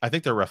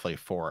they're roughly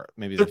 4.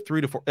 Maybe they're 3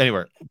 to 4.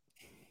 Anyway,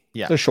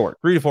 yeah, they're short,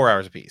 3 to 4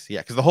 hours a piece.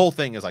 Yeah, because the whole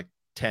thing is like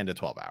 10 to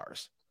 12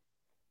 hours.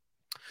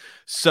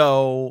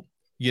 So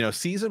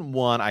season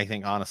 1, I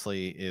think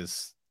honestly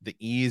is the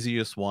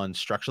easiest one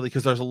structurally,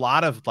 because there's a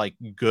lot of like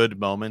good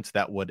moments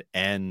that would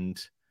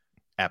end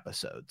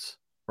episodes.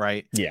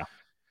 Right. Yeah.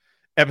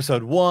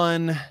 Episode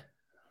 1.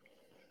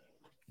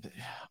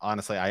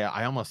 Honestly,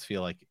 I almost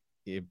feel like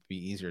it'd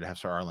be easier to have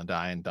Sir Arlen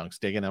die and Dunk's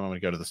digging him. I'm going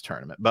to go to this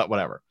tournament, but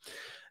whatever.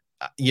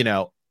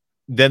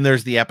 Then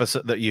there's the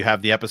episode that you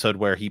have the episode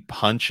where he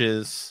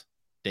punches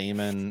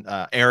Damon,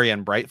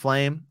 Arian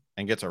Brightflame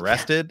and gets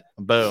arrested.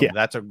 Boom. Yeah.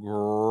 That's a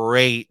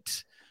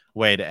great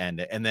way to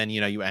end it. And then,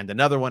 you end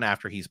another one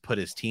after he's put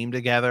his team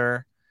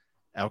together.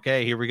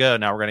 Okay, here we go.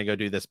 Now we're going to go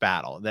do this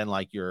battle. Then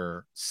like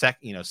your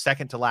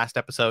second to last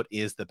episode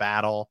is the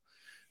battle,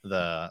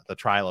 the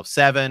trial of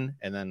 7.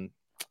 And then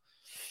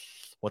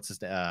what's his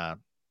God,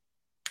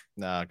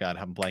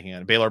 I'm blanking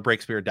on it. Baylor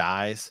Breakspear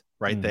dies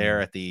right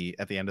there at the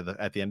end of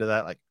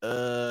that, like,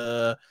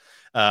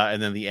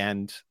 and then the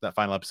end, that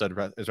final episode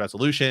is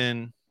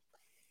resolution,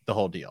 the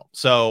whole deal.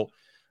 So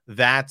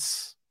that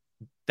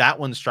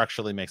one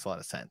structurally makes a lot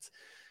of sense.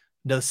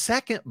 The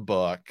second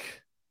book,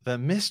 The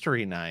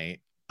Mystery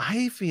Knight,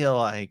 I feel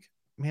like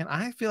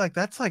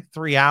that's like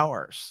 3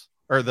 hours,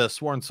 or the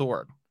Sworn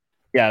Sword.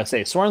 Yeah, I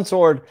say Sworn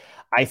Sword,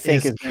 I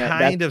think is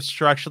kind of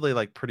structurally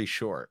like pretty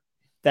short.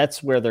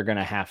 That's where they're going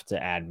to have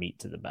to add meat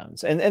to the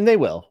bones, and they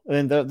will,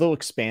 and they'll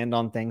expand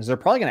on things. They're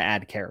probably going to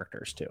add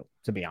characters too,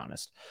 to be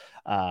honest.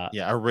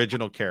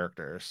 Original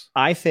characters.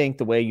 I think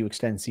the way you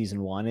extend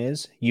season 1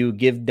 is you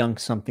give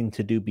Dunk something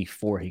to do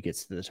before he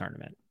gets to the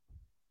tournament.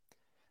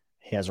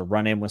 He has a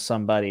run-in with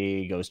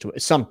somebody, goes to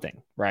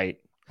something, right?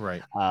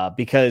 Right.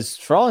 Because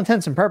for all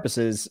intents and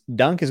purposes,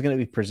 Dunk is going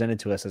to be presented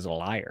to us as a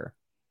liar,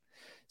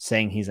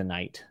 saying he's a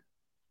knight,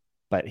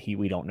 but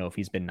we don't know if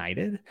he's been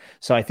knighted.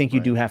 So I think you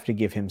do have to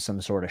give him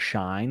some sort of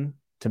shine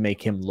to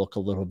make him look a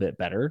little bit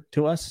better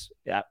to us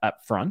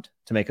up front,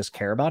 to make us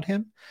care about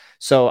him.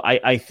 So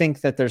I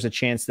think that there's a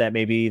chance that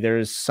maybe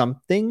there's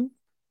something,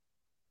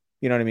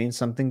 you know what I mean?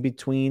 Something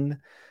between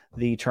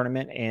the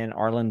tournament and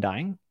Arlen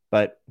dying,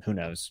 but who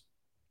knows?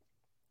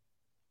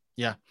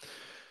 Yeah.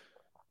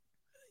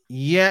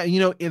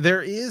 Yeah,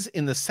 there is,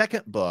 in the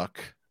second book,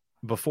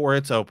 before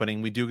its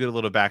opening, we do get a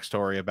little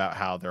backstory about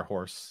how their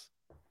horse,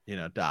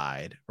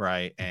 died,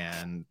 right?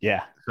 And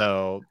yeah,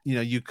 so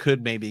you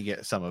could maybe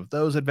get some of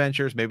those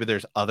adventures. Maybe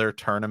there's other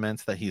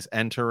tournaments that he's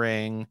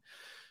entering.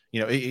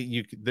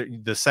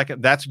 The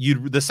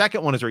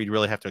second one is where you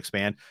really have to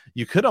expand.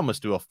 You could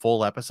almost do a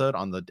full episode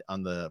on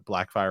the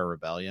Blackfire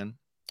Rebellion,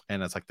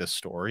 and it's like this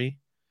story,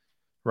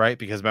 right?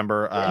 Because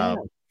remember,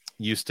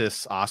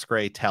 Eustace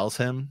Osprey tells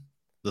him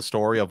the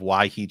story of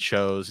why he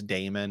chose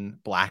Daemon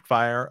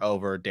Blackfire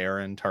over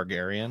Daeron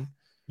Targaryen.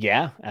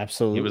 Yeah,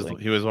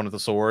 absolutely. He was one with the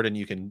sword, and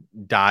you can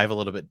dive a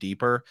little bit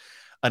deeper.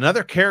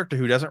 Another character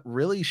who doesn't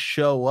really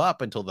show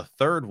up until the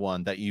third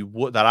one that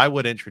I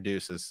would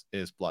introduce is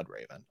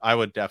Bloodraven. I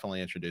would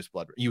definitely introduce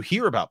Bloodraven. You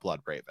hear about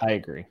Bloodraven. I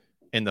agree.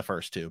 In the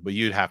first 2, but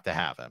you'd have to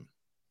have him.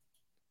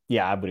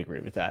 Yeah, I would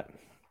agree with that.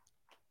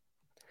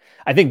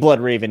 I think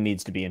Bloodraven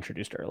needs to be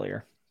introduced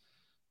earlier.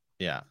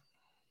 Yeah.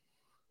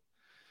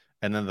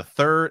 And then the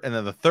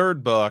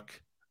third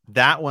book,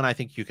 that one I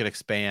think you could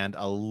expand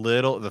a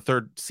little. The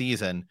third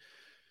season,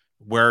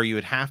 where you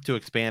would have to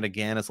expand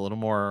again, is a little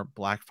more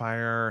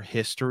Blackfire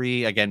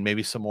history. Again,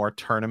 maybe some more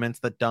tournaments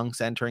that Dunk's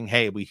entering.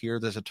 Hey, we hear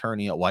there's a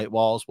tourney at White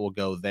Walls. We'll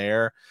go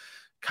there.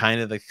 Kind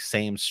of the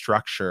same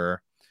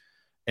structure.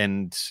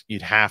 And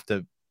you'd have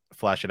to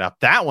flesh it out.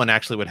 That one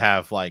actually would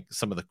have like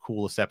some of the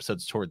coolest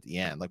episodes toward the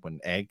end, like when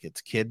Egg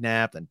gets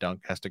kidnapped and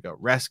Dunk has to go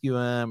rescue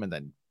him, and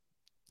then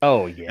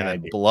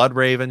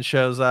Bloodraven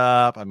shows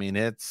up. I mean,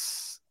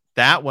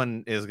 that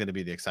one is going to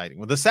be the exciting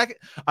one. The second,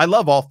 I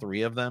love all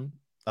 3 of them.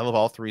 I love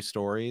all 3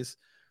 stories,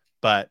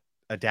 but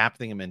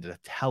adapting them into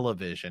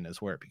television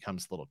is where it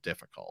becomes a little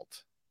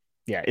difficult.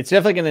 Yeah, it's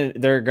definitely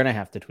they're going to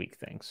have to tweak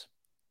things.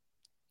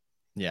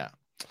 Yeah.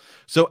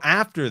 So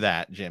after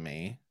that,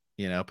 Jimmy,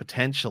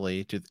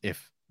 potentially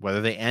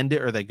whether they end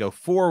it or they go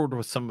forward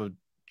with some of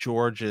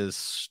George's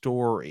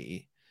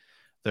story,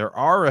 there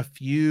are a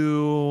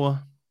few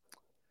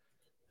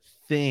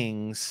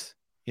things,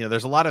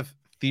 there's a lot of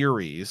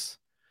theories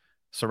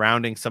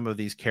surrounding some of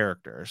these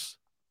characters.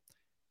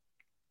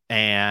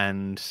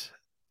 And,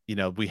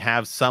 we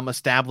have some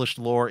established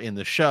lore in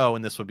the show,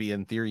 and this would be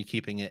in theory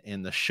keeping it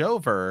in the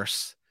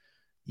showverse.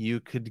 You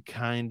could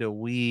kind of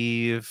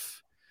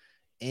weave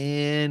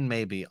in,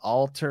 maybe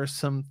alter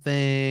some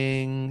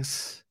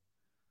things.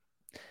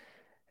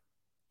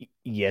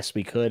 Yes,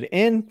 we could.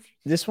 And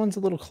this one's a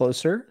little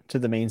closer to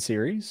the main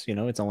series.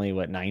 It's only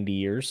 90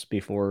 years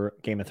before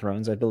Game of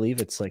Thrones, I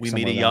believe. It's like we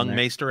meet a young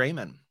Maester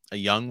Aemon, a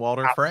young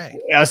Walder Frey.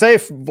 I say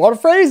Walder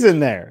Frey's in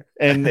there,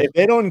 and if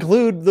they don't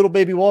include little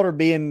baby Walder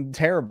being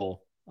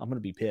terrible, I'm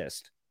gonna be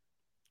pissed.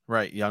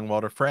 Right, young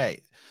Walder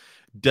Frey.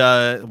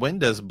 When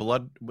does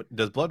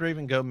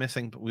Bloodraven go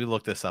missing? We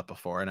looked this up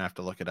before, and I have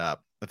to look it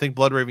up. I think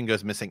Bloodraven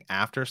goes missing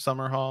after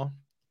Summerhall.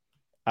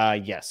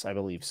 Yes, I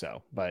believe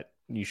so, but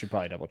you should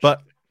probably double check.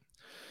 But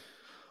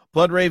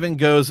Bloodraven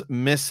goes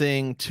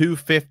missing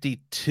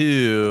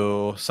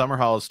 252.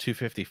 Summerhall is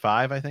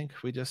 255, I think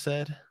we just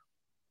said.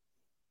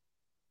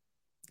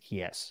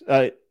 Yes.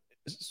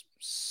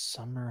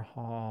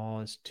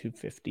 Summerhall is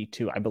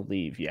 252, I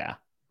believe. Yeah.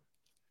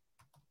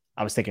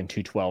 I was thinking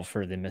 212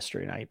 for the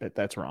Mystery Knight, but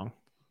that's wrong.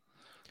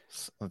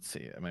 Let's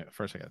see.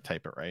 First I got to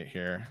type it right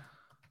here.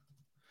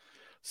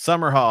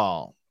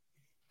 Summerhall.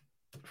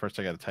 First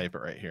I got to type it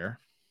right here.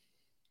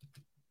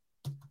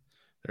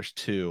 There's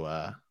two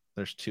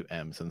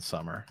M's in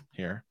Summer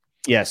here.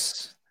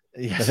 Yes.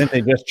 Yes. I think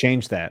they just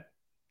changed that.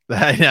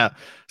 Yeah.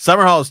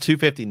 Summerhall is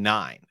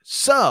 259.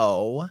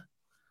 So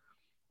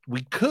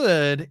we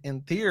could,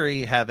 in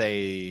theory, have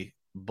a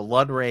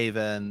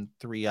Bloodraven,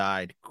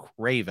 three-eyed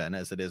Raven,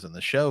 as it is in the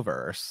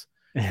showverse,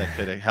 that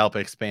could help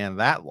expand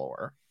that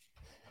lore.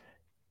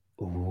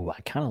 Ooh, I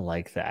kind of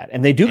like that.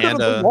 And they do go to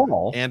the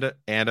wall.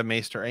 And a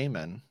Maester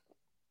Aemon.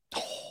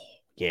 Oh,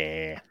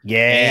 yeah.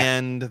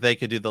 And they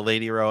could do the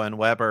Lady Rowan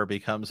Weber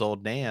becomes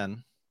Old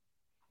Nan.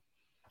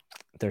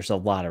 There's a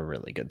lot of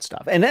really good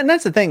stuff. And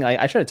that's the thing.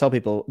 I try to tell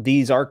people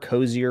these are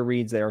cozier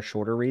reads. They are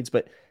shorter reads,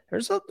 but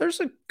there's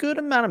a good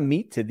amount of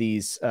meat to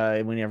these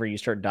whenever you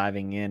start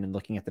diving in and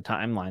looking at the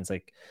timelines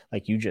like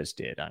you just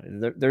did. I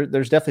mean,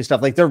 there's definitely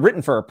stuff like they're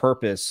written for a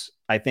purpose,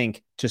 I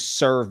think, to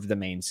serve the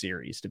main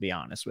series, to be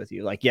honest with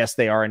you. Like, yes,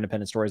 they are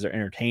independent stories. They're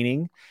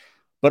entertaining,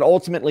 but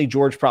ultimately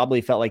George probably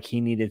felt like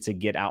he needed to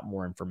get out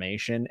more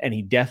information, and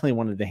he definitely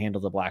wanted to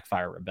handle the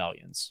Blackfire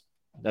rebellions.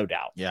 No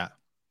doubt. Yeah.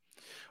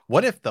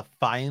 What if the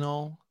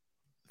final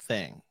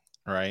thing,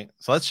 right?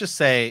 So let's just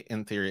say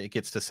in theory it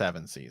gets to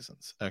 7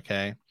 seasons,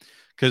 okay?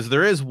 Because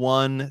there is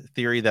one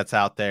theory that's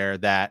out there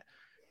that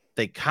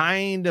they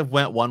kind of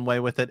went one way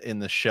with it in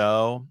the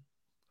show,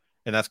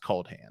 and that's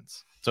Cold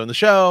Hands. So in the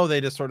show,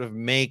 they just sort of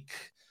make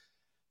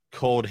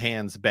Cold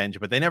Hands Benji,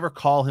 but they never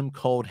call him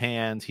Cold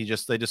Hands. They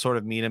just sort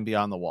of meet him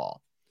beyond the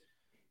wall.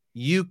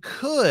 You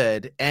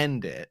could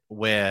end it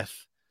with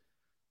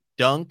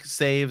Dunk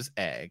saves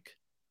Egg,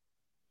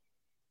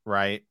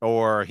 right?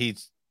 Or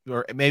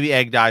maybe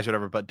Egg dies,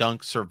 whatever, but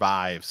Dunk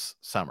survives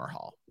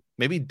Summerhall.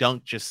 Maybe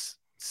Dunk just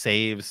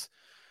saves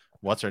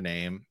what's her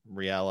name,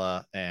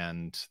 Riella,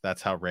 and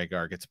that's how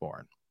Rhaegar gets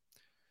born.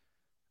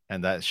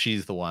 And that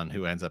she's the one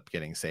who ends up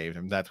getting saved.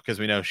 And that's because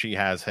we know she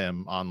has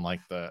him on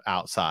like the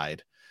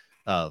outside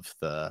of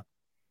the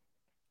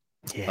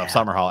of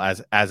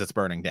Summerhall as it's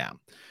burning down.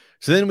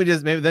 So then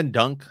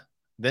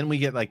then we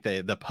get like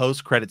the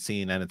post-credit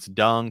scene, and it's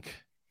Dunk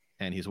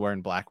and he's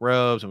wearing black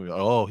robes, and we go,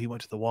 oh, he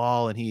went to the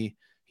wall and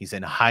he's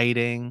in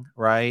hiding,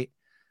 right?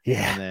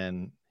 Yeah. And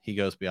then he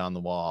goes beyond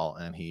the wall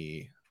and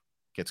he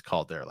gets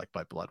called there like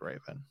by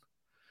Bloodraven.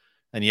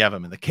 And you have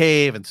him in the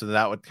cave, and so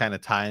that would kind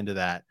of tie into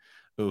that,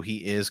 oh, he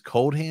is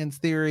Cold Hands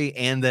theory,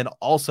 and then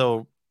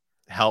also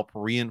help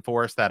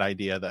reinforce that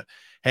idea that,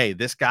 hey,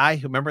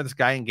 remember this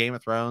guy in Game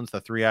of Thrones,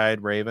 the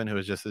three-eyed raven who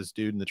was just this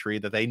dude in the tree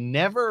that they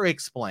never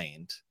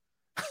explained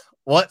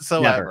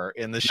whatsoever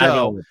in the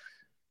show.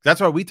 That's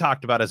why we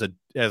talked about as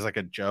like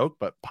a joke,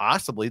 but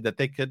possibly that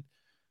they could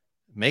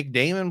make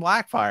Daemon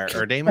Blackfire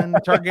or Daemon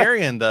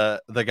Targaryen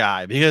the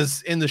guy,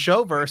 because in the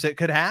showverse it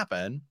could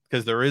happen,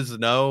 because it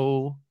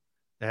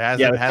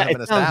hasn't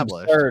been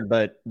established. Absurd,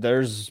 but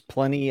there's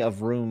plenty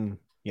of room.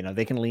 You know,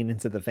 they can lean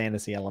into the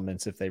fantasy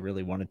elements if they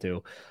really wanted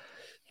to.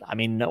 I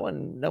mean, no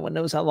one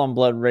knows how long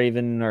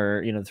Bloodraven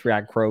or the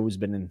Three-Eyed Crow has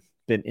been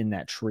in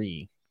that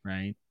tree,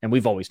 right? And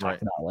we've always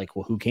talked about like,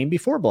 well, who came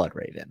before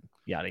Bloodraven?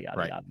 Yada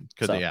yada yada.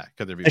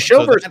 Could there be the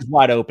showverse is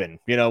wide open?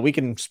 We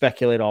can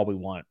speculate all we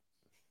want.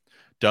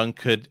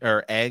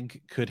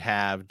 Egg could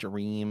have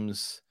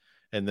dreams,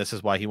 and this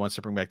is why he wants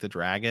to bring back the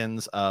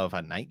dragons of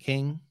a Night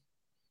King.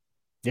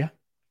 Yeah.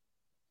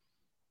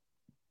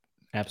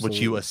 Absolutely.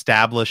 Which you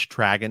established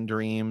dragon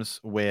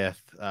dreams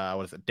with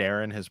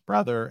Darren, his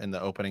brother, in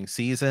the opening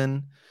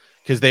season,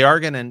 because they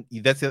are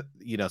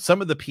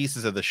some of the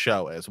pieces of the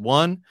show is,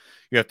 one,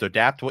 you have to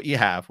adapt what you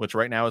have, which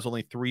right now is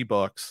only 3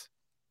 books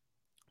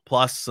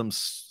plus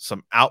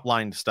some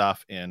outlined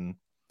stuff in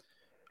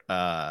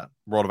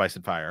World of Ice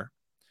and Fire.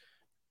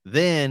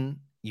 Then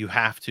you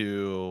have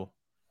to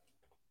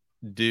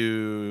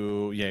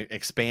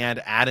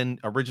expand, add in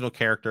original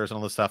characters and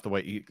all this stuff.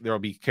 There will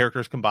be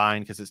characters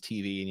combined because it's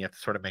TV and you have to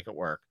sort of make it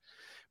work.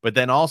 But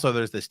then also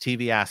there's this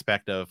TV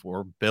aspect of,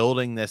 we're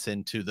building this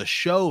into the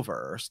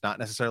showverse, not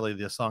necessarily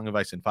the Song of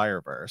Ice and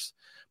Fire verse,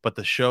 but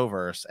the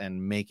showverse,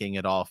 and making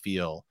it all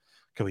feel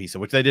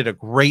cohesive, which they did a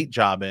great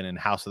job in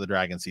House of the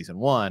Dragon season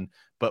 1,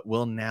 but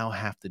we'll now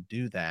have to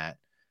do that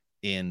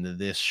in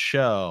this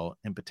show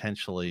and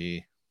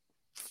potentially.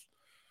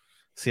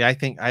 See, I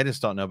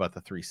just don't know about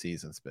the 3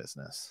 seasons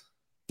business.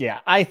 Yeah,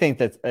 I think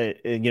that,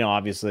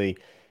 obviously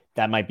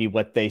that might be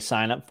what they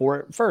sign up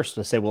for at first.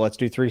 To say, well, let's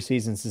do 3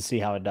 seasons to see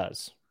how it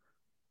does.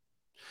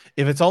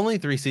 If it's only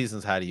 3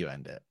 seasons, how do you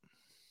end it?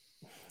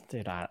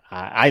 Dude,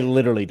 I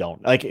literally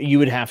don't. Like, you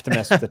would have to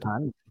mess with the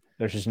time.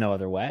 There's just no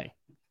other way.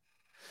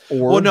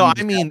 Or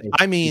I mean,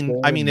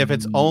 if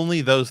it's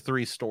only those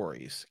 3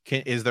 stories,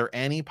 is there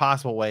any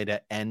possible way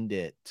to end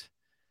it?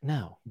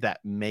 No. That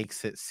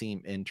makes it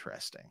seem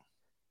interesting.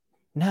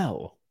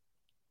 No.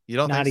 You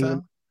don't think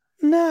so?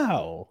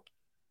 No,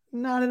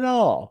 not at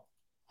all.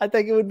 I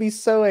think it would be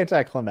so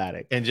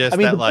anticlimactic. And just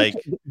the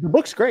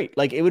book's great.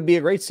 Like, it would be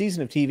a great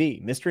season of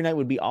TV. Mystery Knight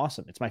would be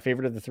awesome. It's my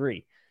favorite of the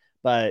 3.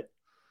 But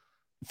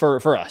for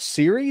a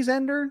series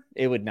ender,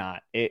 it would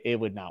not. It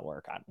would not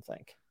work, I don't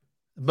think.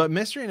 But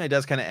Mystery Knight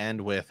does kind of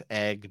end with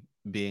Egg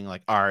being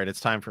like, all right,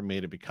 it's time for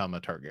me to become a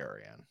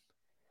Targaryen.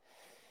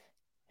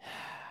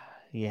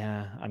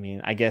 Yeah, I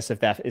mean, I guess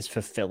if that is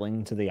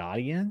fulfilling to the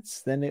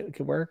audience, then it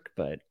could work.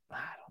 But I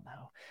don't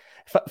know.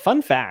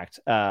 Fun fact: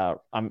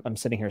 I'm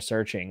sitting here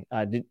searching.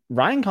 Did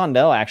Ryan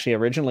Condell actually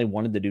originally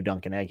wanted to do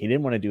Dunk and Egg? He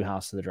didn't want to do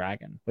House of the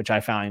Dragon, which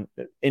I find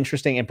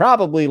interesting and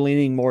probably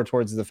leaning more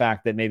towards the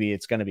fact that maybe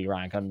it's going to be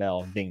Ryan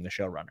Condell being the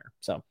showrunner.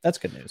 So that's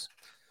good news.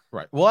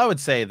 Right. Well, I would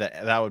say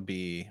that would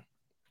be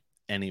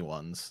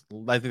anyone's.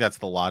 I think that's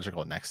the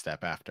logical next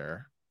step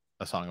after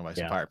A Song of Ice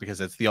and Fire,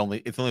 because it's the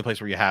only place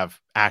where you have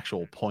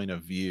actual point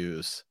of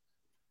views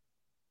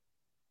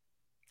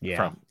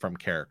from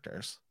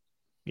characters.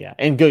 Yeah,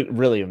 and good,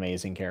 really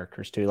amazing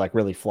characters too, like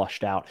really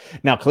flushed out.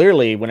 Now,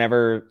 clearly,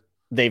 whenever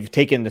they've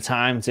taken the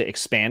time to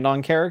expand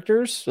on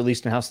characters, at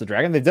least in House of the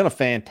Dragon, they've done a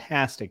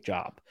fantastic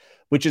job,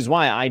 which is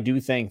why I do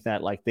think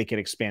that like they could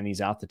expand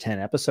these out to 10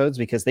 episodes,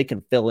 because they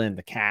can fill in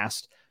the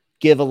cast,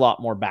 give a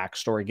lot more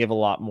backstory, give a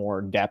lot more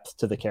depth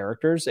to the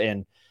characters.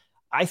 And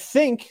I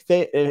think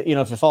they,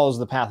 if it follows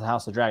the path of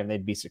House of the Dragon,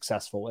 they'd be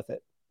successful with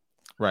it.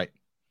 Right.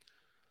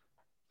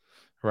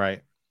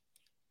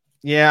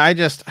 Yeah,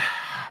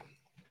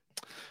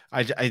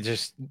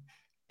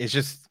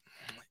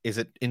 is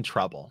it in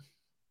trouble?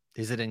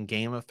 Is it in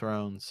Game of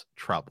Thrones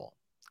trouble?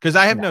 Because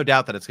I have no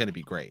doubt that it's going to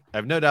be great. I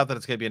have no doubt that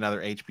it's going to be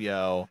another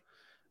HBO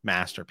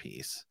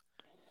masterpiece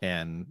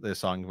in the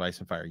Song of Ice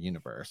and Fire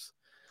universe.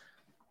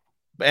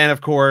 And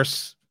of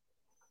course,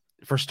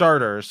 for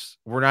starters,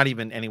 we're not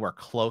even anywhere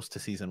close to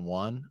season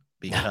 1,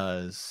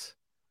 because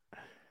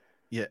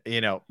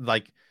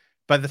like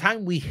by the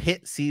time we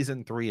hit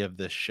season 3 of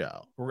this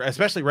show,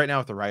 especially right now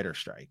with the writer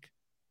strike,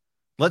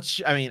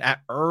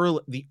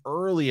 the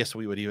earliest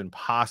we would even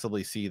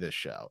possibly see this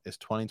show is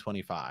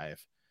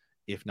 2025,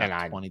 if not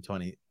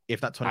 2020,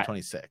 if not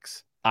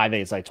 2026. I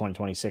think it's like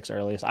 2026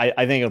 earliest.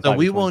 I think so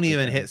we won't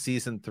even hit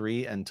season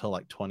 3 until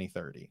like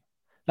 2030.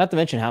 Not to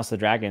mention House of the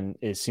Dragon,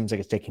 it seems like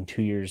it's taking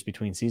 2 years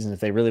between seasons. If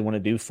they really want to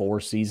do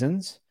 4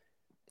 seasons,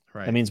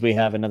 right, that means we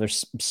have another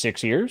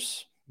 6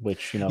 years,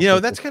 which,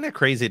 that's kind of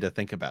crazy to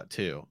think about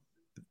too.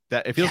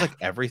 That it feels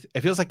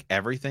like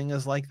everything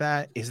is like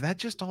that. Is that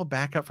just all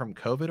backup from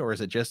COVID, or is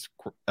it just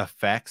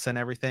effects and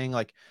everything?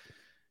 Like,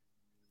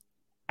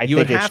 you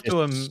would have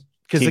to,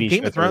 because the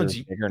Game of Thrones,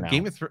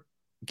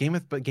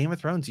 Game of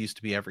Thrones used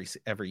to be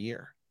every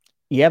year.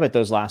 Yeah, but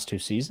those last 2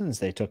 seasons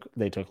they took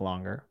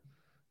longer,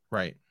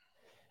 right?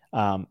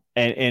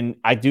 And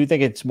I do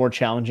think it's more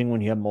challenging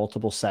when you have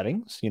multiple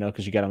settings,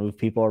 because you got to move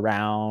people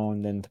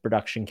around and the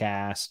production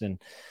cast,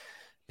 and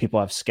people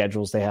have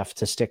schedules they have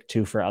to stick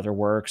to for other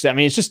works. I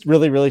mean, it's just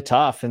really, really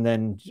tough. And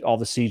then all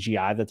the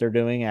CGI that they're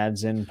doing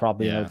adds in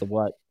probably at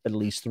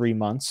least 3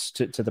 months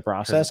to the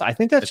process. I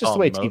think that's just the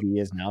way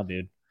TV is now,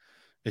 dude.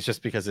 It's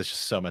just because it's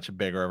just so much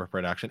bigger of a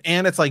production.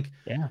 And it's like,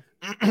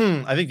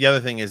 I think the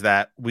other thing is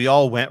that we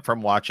all went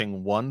from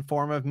watching one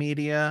form of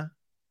media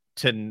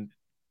to,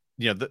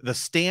 the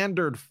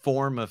standard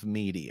form of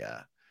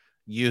media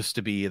used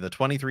to be the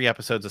 23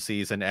 episodes a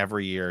season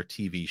every year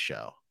TV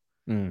show.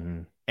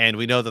 Mm-hmm. And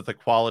we know that the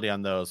quality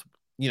on those,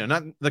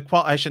 not the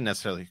I shouldn't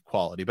necessarily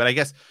quality, but I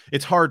guess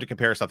it's hard to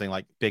compare something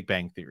like Big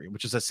Bang Theory,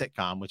 which is a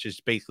sitcom, which is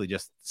basically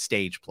just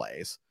stage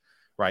plays,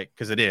 right?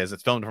 Because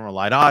it's filmed from a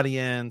live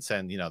audience,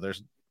 and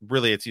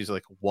it's usually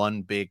like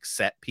one big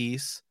set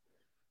piece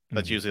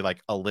that's usually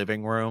like a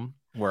living room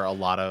where a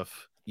lot of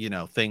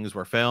things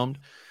were filmed.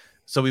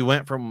 So we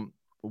went from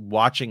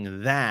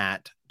watching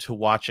that to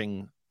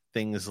watching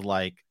things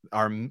like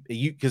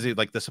because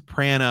like The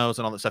Sopranos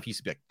and all that stuff used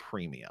to be like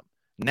premium.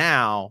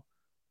 Now,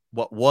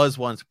 what was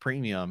once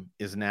premium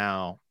is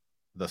now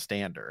the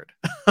standard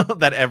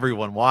that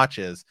everyone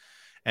watches,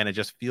 and it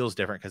just feels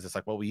different because it's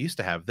like, well, we used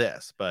to have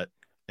this, but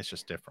it's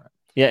just different.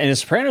 Yeah, and The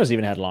Sopranos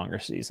even had longer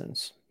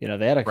seasons. They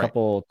had a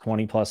couple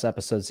 20+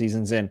 episode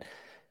seasons, and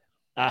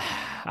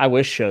I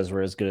wish shows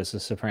were as good as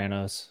The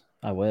Sopranos.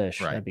 I wish.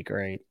 That'd be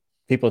great.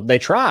 They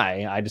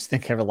try. I just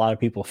think a lot of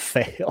people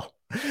fail.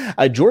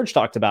 George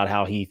talked about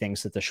how he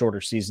thinks that the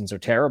shorter seasons are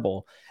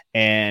terrible.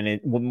 And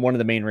one of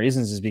the main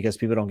reasons is because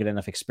people don't get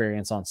enough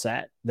experience on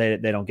set. They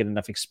don't get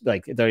enough,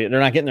 they're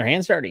not getting their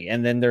hands dirty.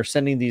 And then they're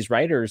sending these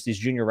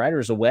junior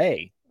writers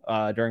away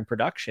during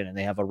production. And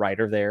they have a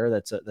writer there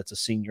that's a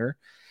senior.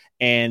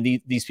 And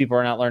these people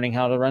are not learning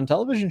how to run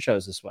television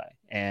shows this way.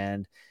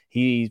 And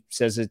he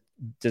says it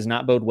does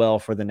not bode well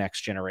for the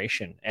next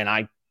generation. And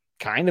I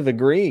kind of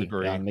agree.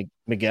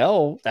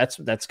 Miguel,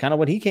 that's kind of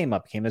what he came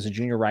as a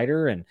junior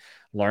writer and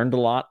learned a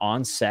lot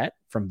on set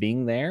from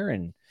being there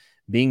and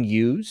being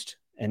used,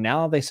 and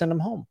now they send him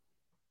home.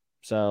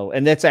 So,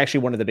 and that's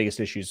actually one of the biggest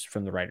issues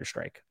from the writer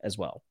strike as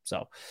well.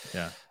 So,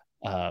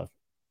 I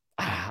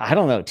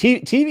don't know.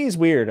 TV is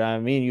weird. I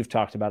mean, you've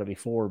talked about it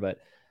before, but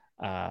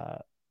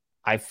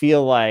I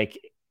feel like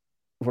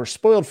we're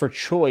spoiled for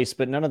choice,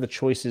 but none of the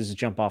choices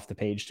jump off the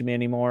page to me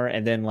anymore.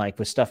 And then like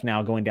with stuff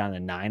now going down to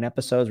 9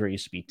 episodes where it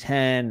used to be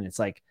 10, and it's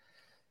like,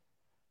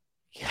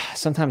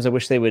 sometimes I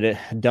wish they would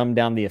dumb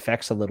down the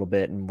effects a little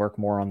bit and work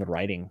more on the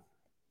writing.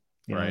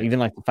 Even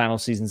like the final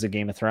seasons of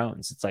Game of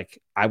Thrones, it's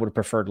like I would have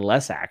preferred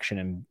less action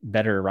and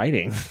better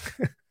writing.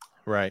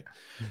 Right.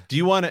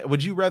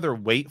 Would you rather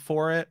wait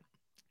for it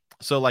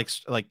So like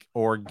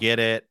or get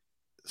it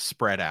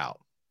spread out.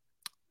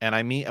 And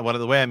I mean,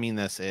 the way I mean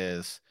this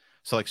is,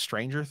 so like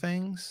Stranger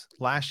Things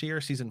last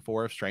year, season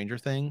 4 of Stranger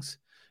Things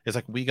is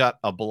like, we got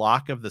a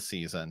block of the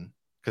season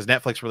because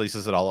Netflix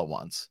releases it all at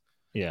once.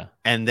 Yeah.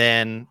 And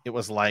then it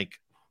was like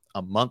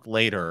a month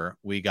later,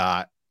 we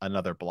got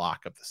another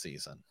block of the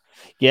season.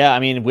 Yeah. I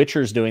mean,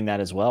 Witcher's doing that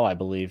as well, I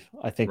believe.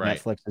 I think Right.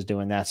 Netflix is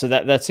doing that. So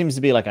that seems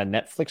to be like a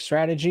Netflix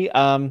strategy.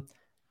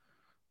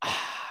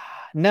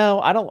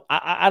 No, I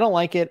don't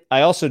like it.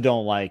 I also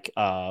don't like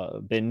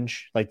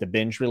the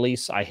binge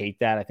release. I hate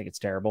that. I think it's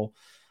terrible.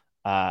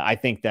 I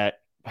think that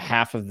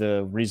half of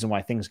the reason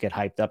why things get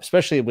hyped up,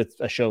 especially with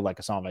a show like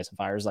A Song of Ice and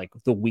Fire, is like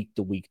the week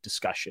to week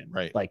discussion.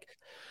 Right. Like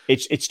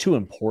it's too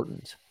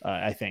important,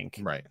 I think.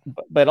 Right.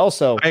 But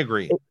also I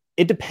agree.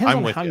 It depends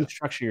on how you you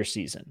structure your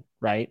season,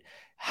 right?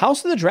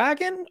 House of the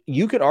Dragon,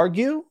 you could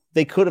argue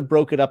they could have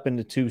broke it up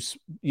into two,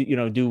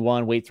 do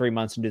one, wait 3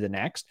 months and do the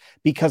next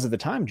because of the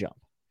time jump.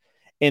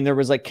 And there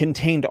was like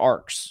contained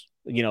arcs.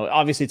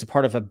 Obviously it's a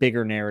part of a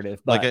bigger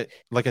narrative, but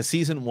like a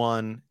season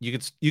 1, you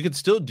could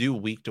still do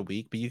week to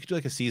week, but you could do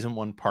like a season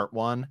 1 part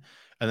 1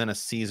 and then a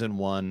season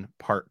 1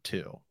 part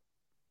 2.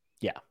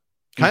 Yeah.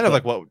 Kind of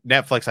like what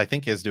Netflix I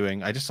think is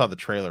doing. I just saw the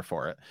trailer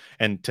for it,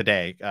 and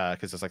today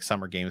because it's like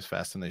Summer Games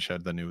Fest, and they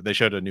showed a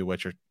new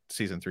Witcher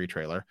season 3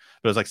 trailer,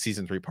 but it was like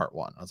season 3 part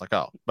 1. I was like,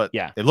 oh, but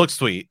yeah, it looks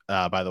sweet,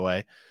 by the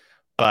way.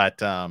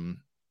 But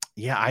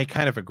yeah, I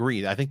kind of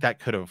agree. I think that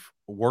could have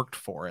worked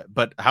for it,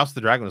 but House of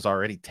the Dragon was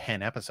already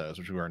 10 episodes,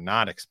 which we were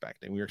not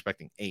expecting. We were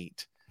expecting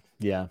 8.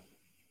 Yeah.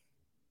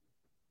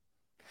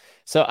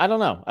 So I don't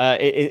know.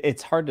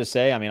 It's hard to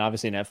say. I mean,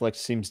 obviously Netflix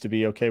seems to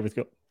be okay with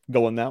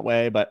going that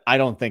way, but I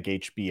don't think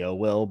HBO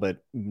will.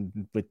 But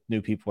with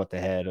new people at the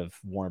head of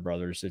Warner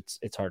Brothers,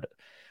 it's hard.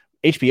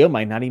 HBO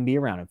might not even be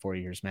around in 4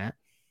 years, Matt.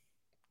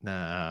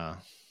 No.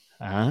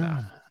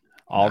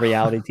 All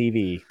reality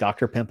TV,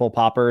 Dr. Pimple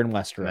Popper and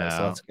Westeros. No.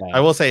 So let's go. I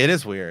will say it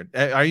is weird.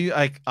 Are you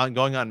like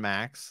going on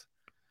Max?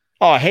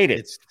 Oh, I hate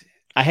it.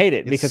 I hate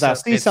it because I'll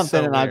see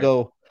something so and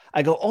weird.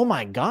 I go, oh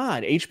my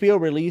God, HBO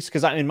release.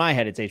 Because in my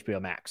head, it's HBO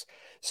Max.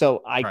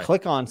 So I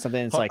click on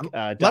something. It's like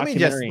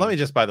documentary. Let me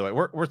just, by the way,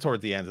 we're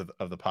toward the end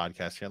of the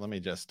podcast here. Let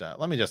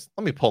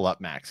me pull up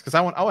Max because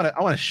I want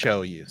to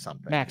show you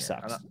something. Max here.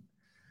 sucks.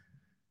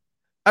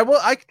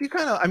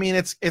 I mean,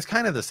 it's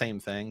kind of the same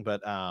thing,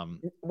 but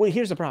well,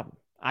 here's the problem.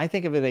 I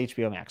think of it as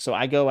HBO Max. So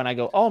I go,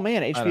 oh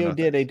man, HBO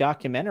did a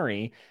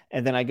documentary,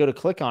 and then I go to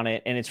click on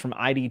it and it's from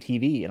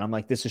IDTV. And I'm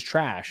like, this is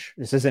trash.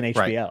 This isn't HBO.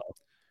 Right.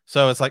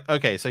 So it's like,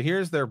 okay, so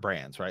here's their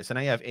brands, right? So now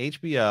you have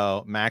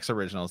HBO, Max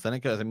Originals, then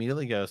it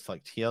immediately goes to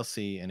like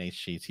TLC and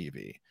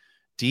HGTV.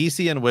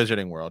 DC and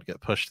Wizarding World get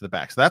pushed to the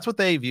back. So that's what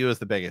they view as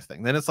the biggest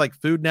thing. Then it's like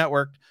Food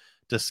Network,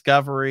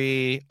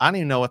 Discovery. I don't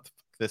even know what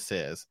this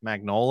is.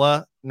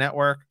 Magnolia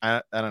Network.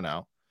 I don't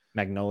know.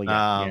 Magnolia.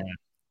 Yeah.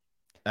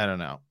 I don't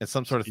know. It's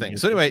some sort of thing.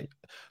 So anyway,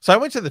 so I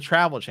went to the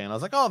Travel Channel. I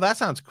was like, oh, that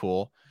sounds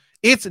cool.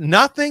 It's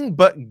nothing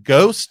but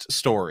ghost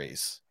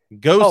stories,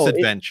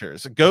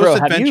 adventures,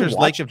 Adventures,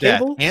 Lake of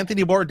Death.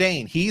 Anthony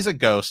Bourdain, he's a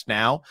ghost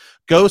now.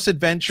 Ghost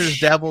Adventures,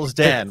 Devil's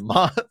Den,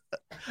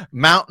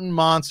 Mountain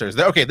Monsters.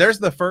 Okay, there's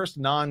the first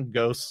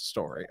non-ghost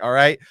story. All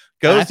right,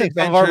 Ghost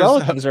Adventures. Some of our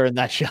relatives are in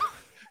that show.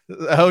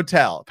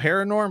 Hotel,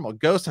 Paranormal,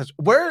 Ghost House,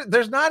 where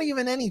there's not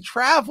even any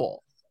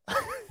travel.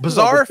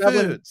 Bizarre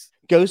Foods.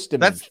 Ghost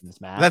Dimensions,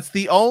 Matt. That's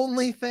the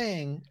only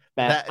thing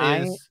Matt,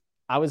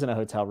 I was in a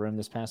hotel room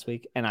this past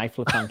week and I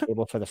flipped on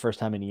cable for the first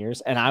time in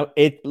years. And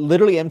it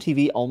literally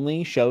MTV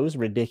only shows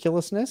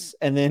Ridiculousness,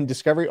 and then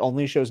Discovery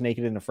only shows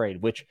Naked and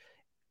Afraid, which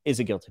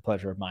is a guilty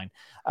pleasure of mine.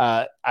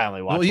 I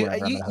only watch. Well,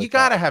 you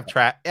gotta have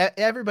trash.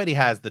 Everybody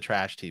has the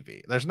trash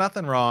TV. There's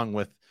nothing wrong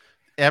with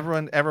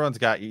everyone's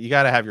got you. You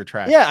gotta have your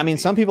trash. Yeah, TV. I mean,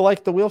 some people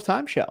like the Wheel of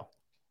Time show.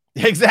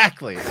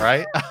 Exactly,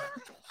 right?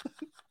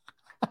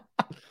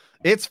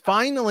 It's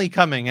finally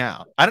coming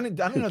out. I don't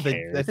know.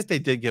 I think they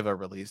did give a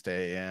release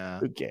date. Yeah.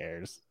 Who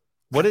cares?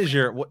 What is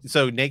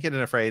so Naked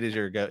and Afraid is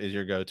your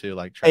go-to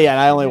like? Yeah, and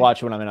I only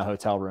watch it when I'm in a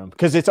hotel room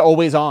because it's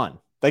always on.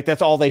 Like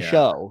that's all they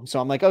show. So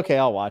I'm like, okay,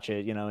 I'll watch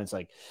it. It's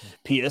like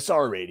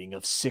PSR rating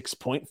of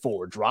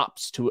 6.4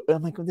 drops to.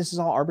 I'm like, well, this is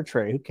all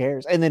arbitrary. Who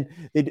cares? And then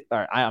all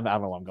right, I don't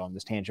know why I'm going on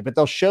this tangent, but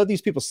they'll show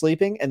these people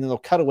sleeping, and then they'll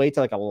cut away to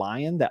like a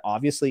lion that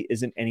obviously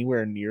isn't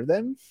anywhere near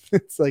them.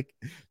 It's like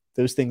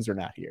those things are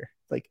not here.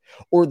 Like,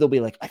 or they'll be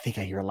like, I think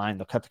I hear a lion.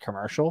 They'll cut the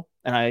commercial.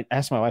 And I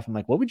asked my wife, I'm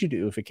like, what would you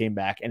do if it came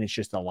back and it's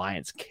just the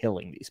lions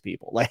killing these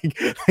people? Like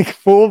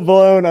full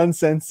blown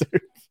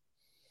uncensored.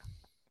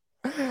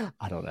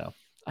 I don't know.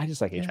 I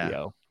just like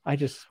HBO.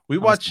 We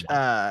watch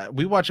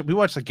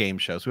the game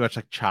shows. We watch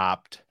like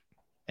Chopped,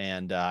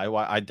 and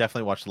I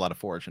definitely watched a lot of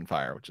Forge and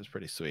Fire, which is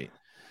pretty sweet.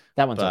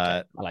 That one's okay.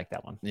 I like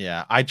that one.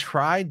 Yeah. I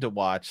tried to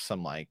watch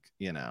some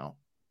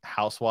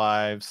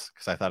Housewives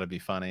because I thought it'd be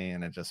funny,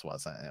 and it just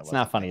wasn't. It's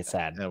not funny. It's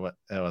sad. It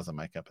wasn't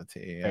my cup of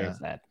tea. Very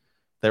sad.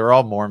 They were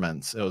all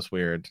Mormons. It was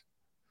weird.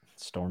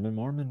 Stormin'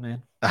 Mormon,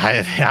 man.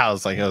 I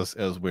was like, it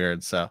was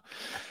weird. So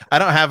I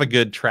don't have a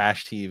good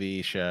trash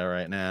TV show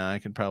right now. I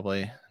could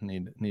probably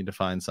need to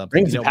find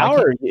something. Rings of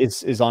Power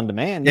is on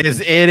demand. It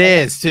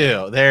is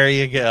too. There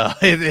you go.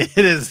 It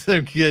is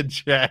some good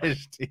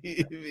trash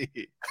TV.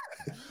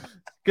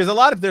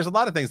 Because there's a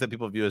lot of things that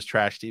people view as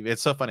trash TV.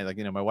 It's so funny. Like,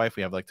 you know, my wife,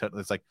 we have like,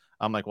 it's like,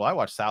 I'm like, well, I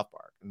watch South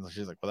Park. And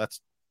she's like, well,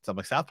 so I'm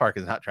like, South Park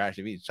is not trash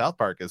TV. South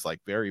Park is like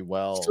very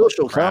well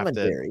social crafted.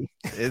 Commentary.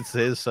 It's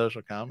his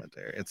social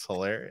commentary. It's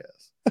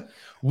hilarious.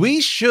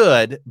 We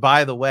should,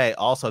 by the way,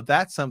 also,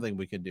 that's something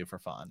we could do for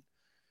fun,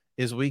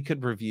 is we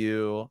could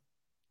review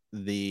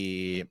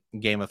the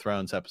Game of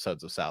Thrones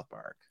episodes of South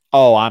Park.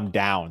 Oh, I'm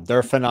down.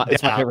 They're phenomenal.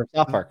 It's my favorite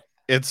South Park.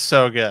 It's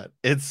so good.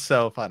 It's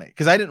so funny.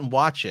 Because I didn't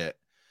watch it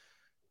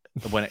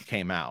when it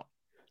came out.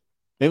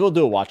 Maybe we'll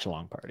do a watch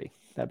along party.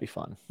 That'd be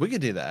fun. We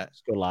could do that.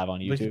 Just go live on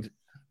YouTube.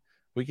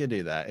 We could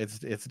do that.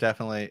 It's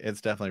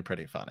definitely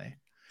pretty funny.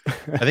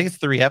 I think it's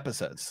 3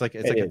 episodes. It's like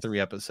a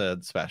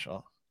 3-episode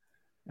special.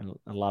 And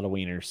a lot of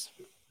wieners.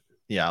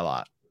 Yeah, a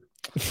lot.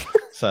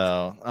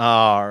 So,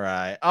 all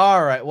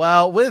right.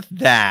 Well, with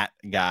that,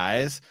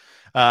 guys,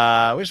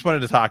 we just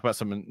wanted to talk about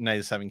some Night of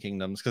the Seven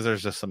Kingdoms because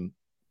there's just some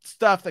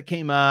stuff that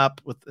came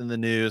up in the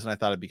news, and I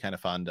thought it'd be kind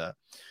of fun to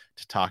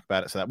talk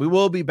about it. So that we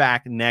will be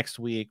back next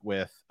week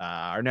with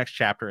our next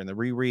chapter in the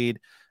reread,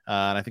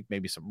 and I think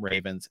maybe some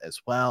Ravens as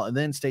well. And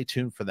then stay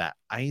tuned for that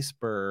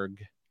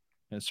iceberg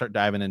and start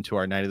diving into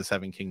our Night of the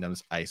Seven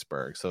Kingdoms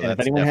iceberg. So if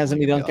anyone has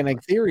any Dunk and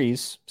Egg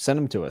theories, send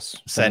them to us.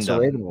 Send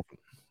them.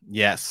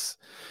 Yes.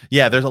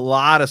 Yeah, there's a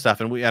lot of stuff.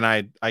 And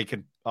I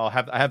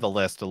have the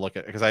list to look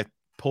at because I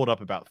pulled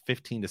up about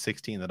 15 to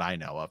 16 that I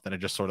know of. Then it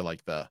just sort of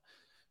like the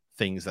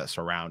things that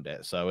surround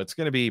it. So it's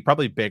going to be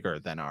probably bigger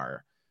than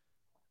our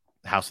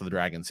House of the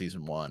Dragon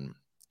season 1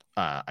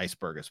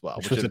 iceberg as well,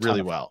 which is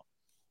really well.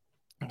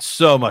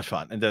 So much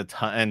fun. And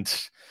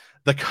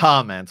the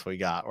comments we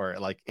got were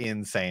like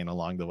insane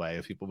along the way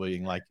of people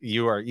being like,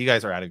 you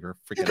guys are out of your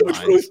freaking minds.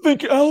 Really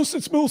think Alice,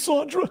 it's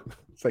Melisandre.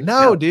 It's like,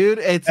 no, dude,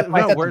 it's at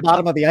the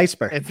bottom of the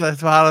iceberg. It's the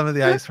bottom of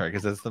the iceberg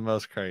because it's the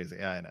most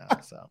crazy. I know.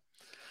 So,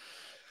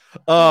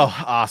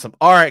 oh, awesome.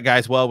 All right,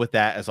 guys. Well, with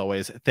that, as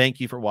always, thank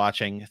you for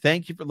watching.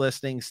 Thank you for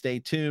listening. Stay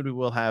tuned. We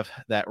will have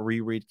that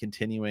reread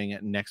continuing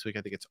next week.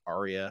 I think it's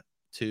Arya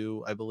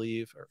 2, I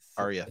believe, or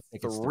Arya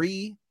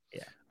 3.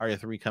 Yeah, Arya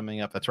 3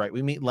 coming up. That's right.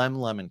 We meet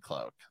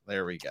Lemoncloak.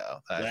 There we go.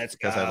 Let's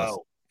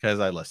go. Because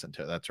I listened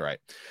to it. That's right.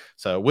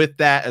 So with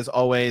that, as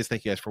always,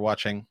 thank you guys for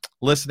watching,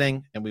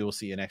 listening, and we will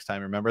see you next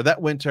time. Remember that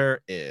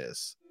winter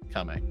is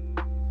coming.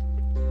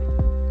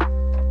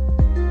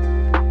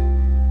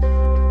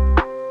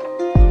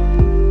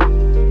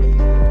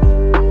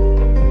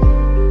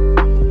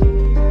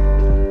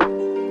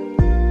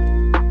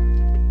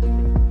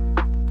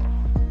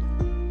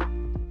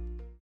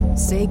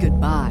 Say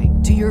goodbye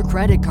to your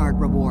credit card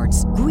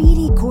rewards.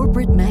 Greedy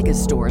corporate mega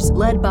stores,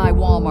 led by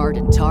Walmart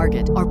and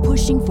Target, are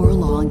pushing for a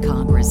law in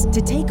Congress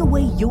to take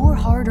away your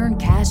hard-earned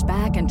cash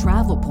back and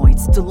travel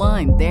points to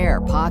line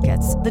their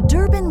pockets. The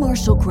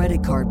Durbin-Marshall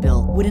credit card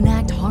bill would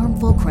enact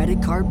harmful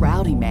credit card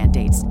routing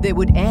mandates that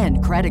would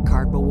end credit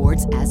card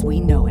rewards as we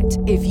know it.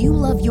 If you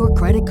love your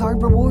credit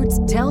card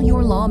rewards, tell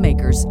your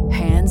lawmakers,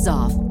 hands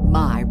off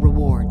my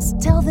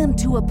rewards. Tell them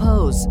to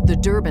oppose the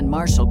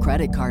Durbin-Marshall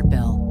credit card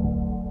bill.